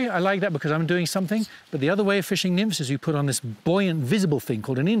favorite way. I like that because I'm doing something. But the other way of fishing nymphs is you put on this buoyant, visible thing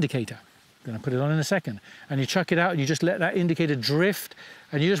called an indicator. I'm going to put it on in a second. And you chuck it out and you just let that indicator drift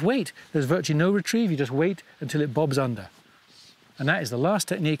and you just wait. There's virtually no retrieve. You just wait until it bobs under. And that is the last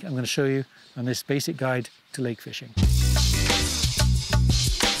technique I'm going to show you on this basic guide to lake fishing.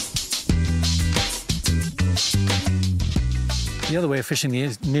 The other way of fishing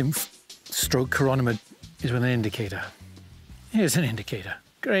the nymph stroke chironomid is with an indicator. Here's an indicator,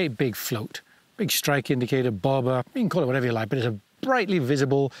 great big float, big strike indicator, bobber, you can call it whatever you like, but it's a brightly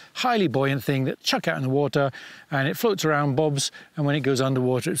visible, highly buoyant thing that chuck out in the water and it floats around, bobs, and when it goes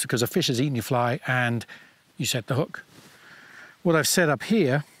underwater it's because a fish has eaten your fly and you set the hook. What I've set up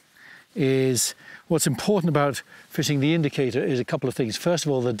here is what's important about fishing the indicator is a couple of things. First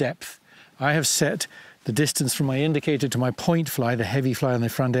of all, the depth. I have set the distance from my indicator to my point fly, the heavy fly on the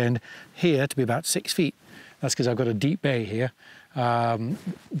front end, here to be about 6 feet. That's because I've got a deep bay here.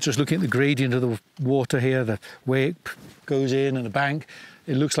 Just looking at the gradient of the water here, the way it goes in and the bank,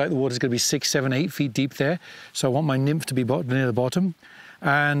 it looks like the water's going to be 6, 7, 8 feet deep there. So I want my nymph to be near the bottom.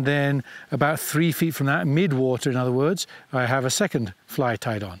 And then about 3 feet from that, mid-water in other words, I have a second fly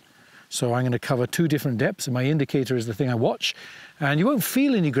tied on. So I'm going to cover 2 different depths, and my indicator is the thing I watch. And you won't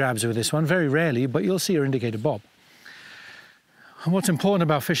feel any grabs with this one, very rarely, but you'll see your indicator bob. And what's important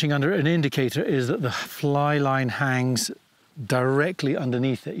about fishing under an indicator is that the fly line hangs directly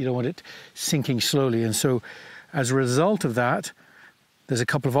underneath it. You don't want it sinking slowly. And so as a result of that, there's a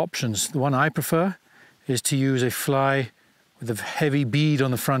couple of options. The one I prefer is to use a fly with a heavy bead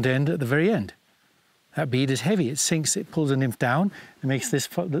on the front end at the very end. That bead is heavy, it sinks, it pulls the nymph down, it makes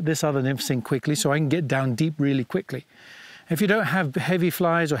this other nymph sink quickly so I can get down deep really quickly. If you don't have heavy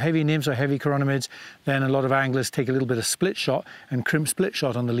flies or heavy nymphs or heavy chironomids, then a lot of anglers take a little bit of split shot and crimp split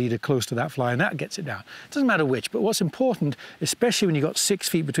shot on the leader close to that fly and that gets it down. It doesn't matter which, but what's important, especially when you've got 6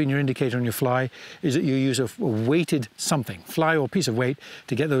 feet between your indicator and your fly, is that you use a weighted something, fly or piece of weight,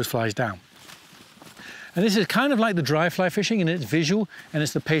 to get those flies down. And this is kind of like the dry fly fishing, and it's visual and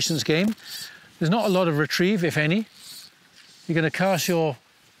it's the patience game. There's not a lot of retrieve, if any. You're going to cast your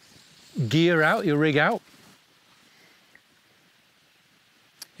gear out, your rig out.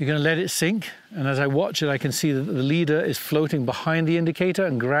 You're going to let it sink, and as I watch it, I can see that the leader is floating behind the indicator,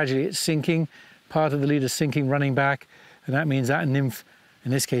 and gradually it's sinking. Part of the leader is sinking, running back, and that means that nymph, in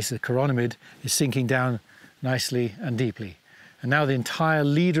this case the chironomid, is sinking down nicely and deeply. And now the entire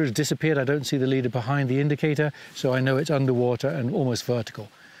leader has disappeared. I don't see the leader behind the indicator, so I know it's underwater and almost vertical.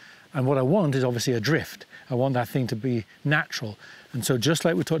 And what I want is obviously a drift. I want that thing to be natural. And so just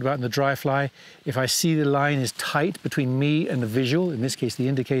like we talked about in the dry fly, if I see the line is tight between me and the visual, in this case the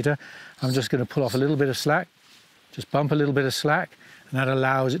indicator, I'm just going to pull off a little bit of slack, just bump a little bit of slack, and that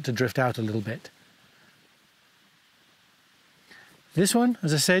allows it to drift out a little bit. This one,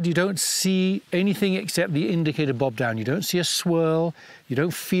 as I said, you don't see anything except the indicator bob down. You don't see a swirl, you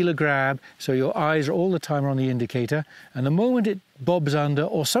don't feel a grab, so your eyes are all the time on the indicator. And the moment it bobs under,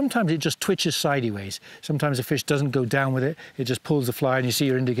 or sometimes it just twitches sideways. Sometimes the fish doesn't go down with it, it just pulls the fly and you see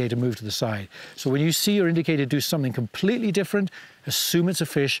your indicator move to the side. So when you see your indicator do something completely different, assume it's a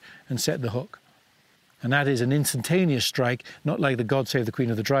fish and set the hook. And that is an instantaneous strike, not like the God Save the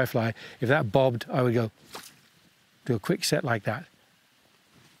Queen of the dry fly. If that bobbed, I would go, do a quick set like that.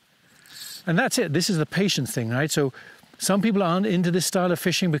 And that's it. This is the patience thing, right? So some people aren't into this style of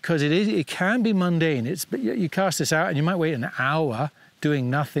fishing because it can be mundane. You cast this out and you might wait an hour doing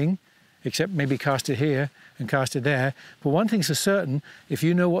nothing, except maybe cast it here and cast it there. But one thing's for certain, if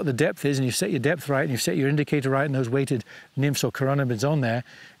you know what the depth is and you've set your depth right and you've set your indicator right and those weighted nymphs or chironomids on there,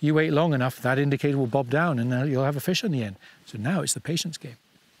 you wait long enough, that indicator will bob down and you'll have a fish in the end. So now it's the patience game.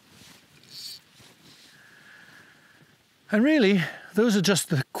 And really, those are just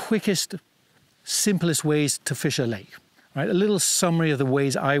the quickest, simplest ways to fish a lake, right? A little summary of the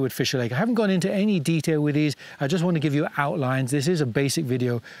ways I would fish a lake. I haven't gone into any detail with these. I just want to give you outlines. This is a basic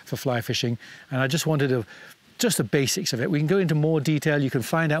video for fly fishing, and I just wanted to just the basics of it. We can go into more detail. You can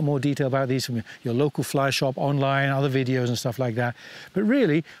find out more detail about these from your local fly shop, online, other videos and stuff like that. But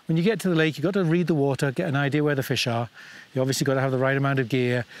really, when you get to the lake, you've got to read the water, get an idea where the fish are. You obviously got to have the right amount of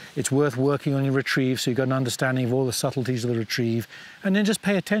gear. It's worth working on your retrieve, so you've got an understanding of all the subtleties of the retrieve. And then just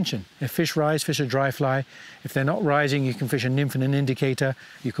pay attention. If fish rise, fish a dry fly. If they're not rising, you can fish a nymph and an indicator.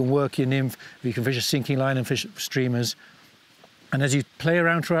 You can work your nymph, or you can fish a sinking line and fish streamers. And as you play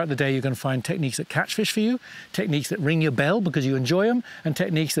around throughout the day, you're going to find techniques that catch fish for you, techniques that ring your bell because you enjoy them, and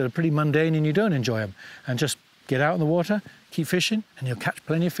techniques that are pretty mundane and you don't enjoy them. And just get out in the water, keep fishing, and you'll catch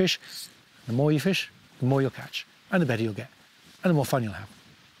plenty of fish. The more you fish, the more you'll catch, and the better you'll get, and the more fun you'll have.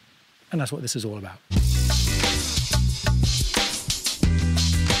 And that's what this is all about.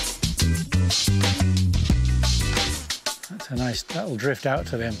 That's a nice, that'll drift out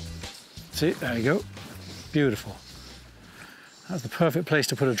to them. See, there you go, beautiful. That's the perfect place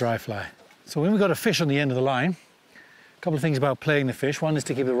to put a dry fly. So when we've got a fish on the end of the line, a couple of things about playing the fish. One is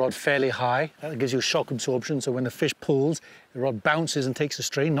to keep the rod fairly high. That gives you shock absorption, so when the fish pulls, the rod bounces and takes the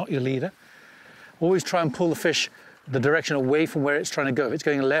strain, not your leader. Always try and pull the fish the direction away from where it's trying to go. If it's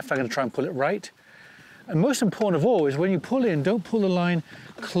going left, I'm going to try and pull it right. And most important of all is when you pull in, don't pull the line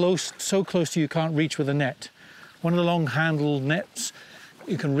close, so close to you can't reach with a net. One of the long handled nets,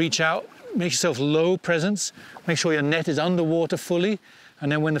 you can reach out, make yourself low presence, make sure your net is underwater fully,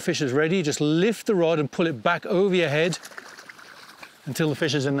 and then when the fish is ready, just lift the rod and pull it back over your head until the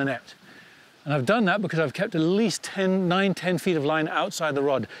fish is in the net. And I've done that because I've kept at least 9, 10 feet of line outside the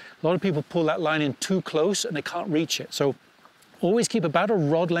rod. A lot of people pull that line in too close and they can't reach it. So always keep about a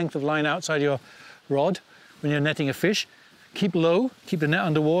rod length of line outside your rod when you're netting a fish. Keep low, keep the net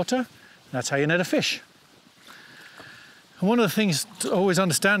underwater. That's how you net a fish. And one of the things to always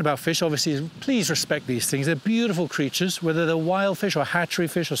understand about fish, obviously, is please respect these things. They're beautiful creatures, whether they're wild fish or hatchery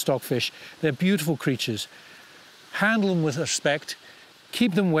fish or stock fish. They're beautiful creatures. Handle them with respect.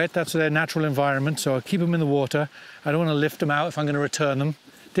 Keep them wet, that's their natural environment, so I'll keep them in the water. I don't want to lift them out if I'm going to return them.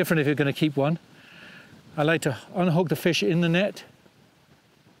 Different if you're going to keep one. I like to unhook the fish in the net,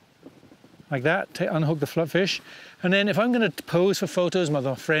 like that, unhook the fish. And then if I'm going to pose for photos,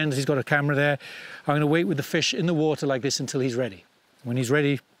 my friend, he's got a camera there, I'm going to wait with the fish in the water like this until he's ready. When he's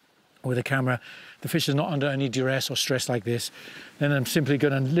ready with the camera, the fish is not under any duress or stress like this. Then I'm simply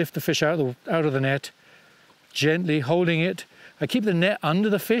going to lift the fish out of the net, gently holding it. I keep the net under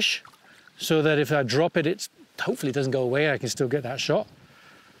the fish so that if I drop it, it hopefully doesn't go away. I can still get that shot.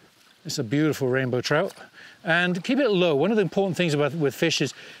 It's a beautiful rainbow trout. And keep it low. One of the important things with fish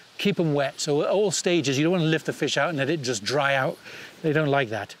is keep them wet. So at all stages, you don't want to lift the fish out and let it just dry out. They don't like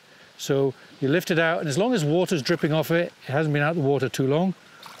that. So you lift it out, and as long as water's dripping off it, it hasn't been out of the water too long.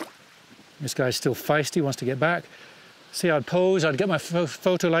 This guy's still feisty, wants to get back. See, I'd pose, I'd get my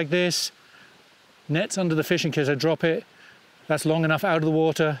photo like this. Net's under the fish in case I drop it. That's long enough out of the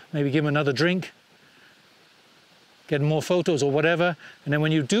water, maybe give him another drink. get more photos or whatever. And then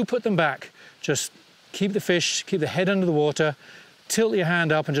when you do put them back, just keep the head under the water, tilt your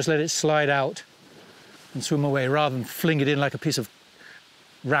hand up and just let it slide out and swim away rather than fling it in like a piece of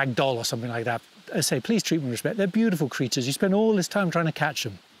rag doll or something like that. I say, please treat them with respect. They're beautiful creatures. You spend all this time trying to catch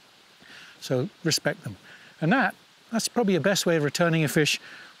them. So respect them. And that's probably the best way of returning a fish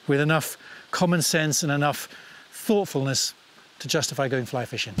with enough common sense and enough thoughtfulness to justify going fly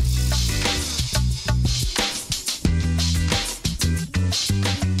fishing.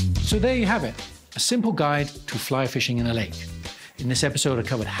 So there you have it, a simple guide to fly fishing in a lake. In this episode, I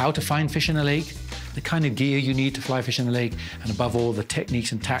covered how to find fish in a lake, the kind of gear you need to fly fish in a lake, and above all, the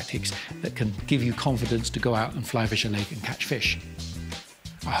techniques and tactics that can give you confidence to go out and fly fish a lake and catch fish.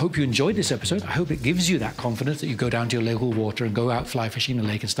 I hope you enjoyed this episode. I hope it gives you that confidence that you go down to your local water and go out fly fishing in a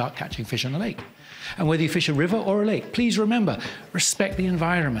lake and start catching fish in a lake. And whether you fish a river or a lake, please remember, respect the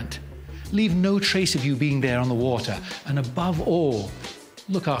environment. Leave no trace of you being there on the water. And above all,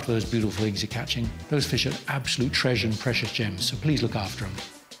 look after those beautiful things you're catching. Those fish are absolute treasure and precious gems, so please look after them.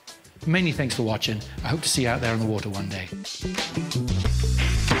 Many thanks for watching. I hope to see you out there on the water one day.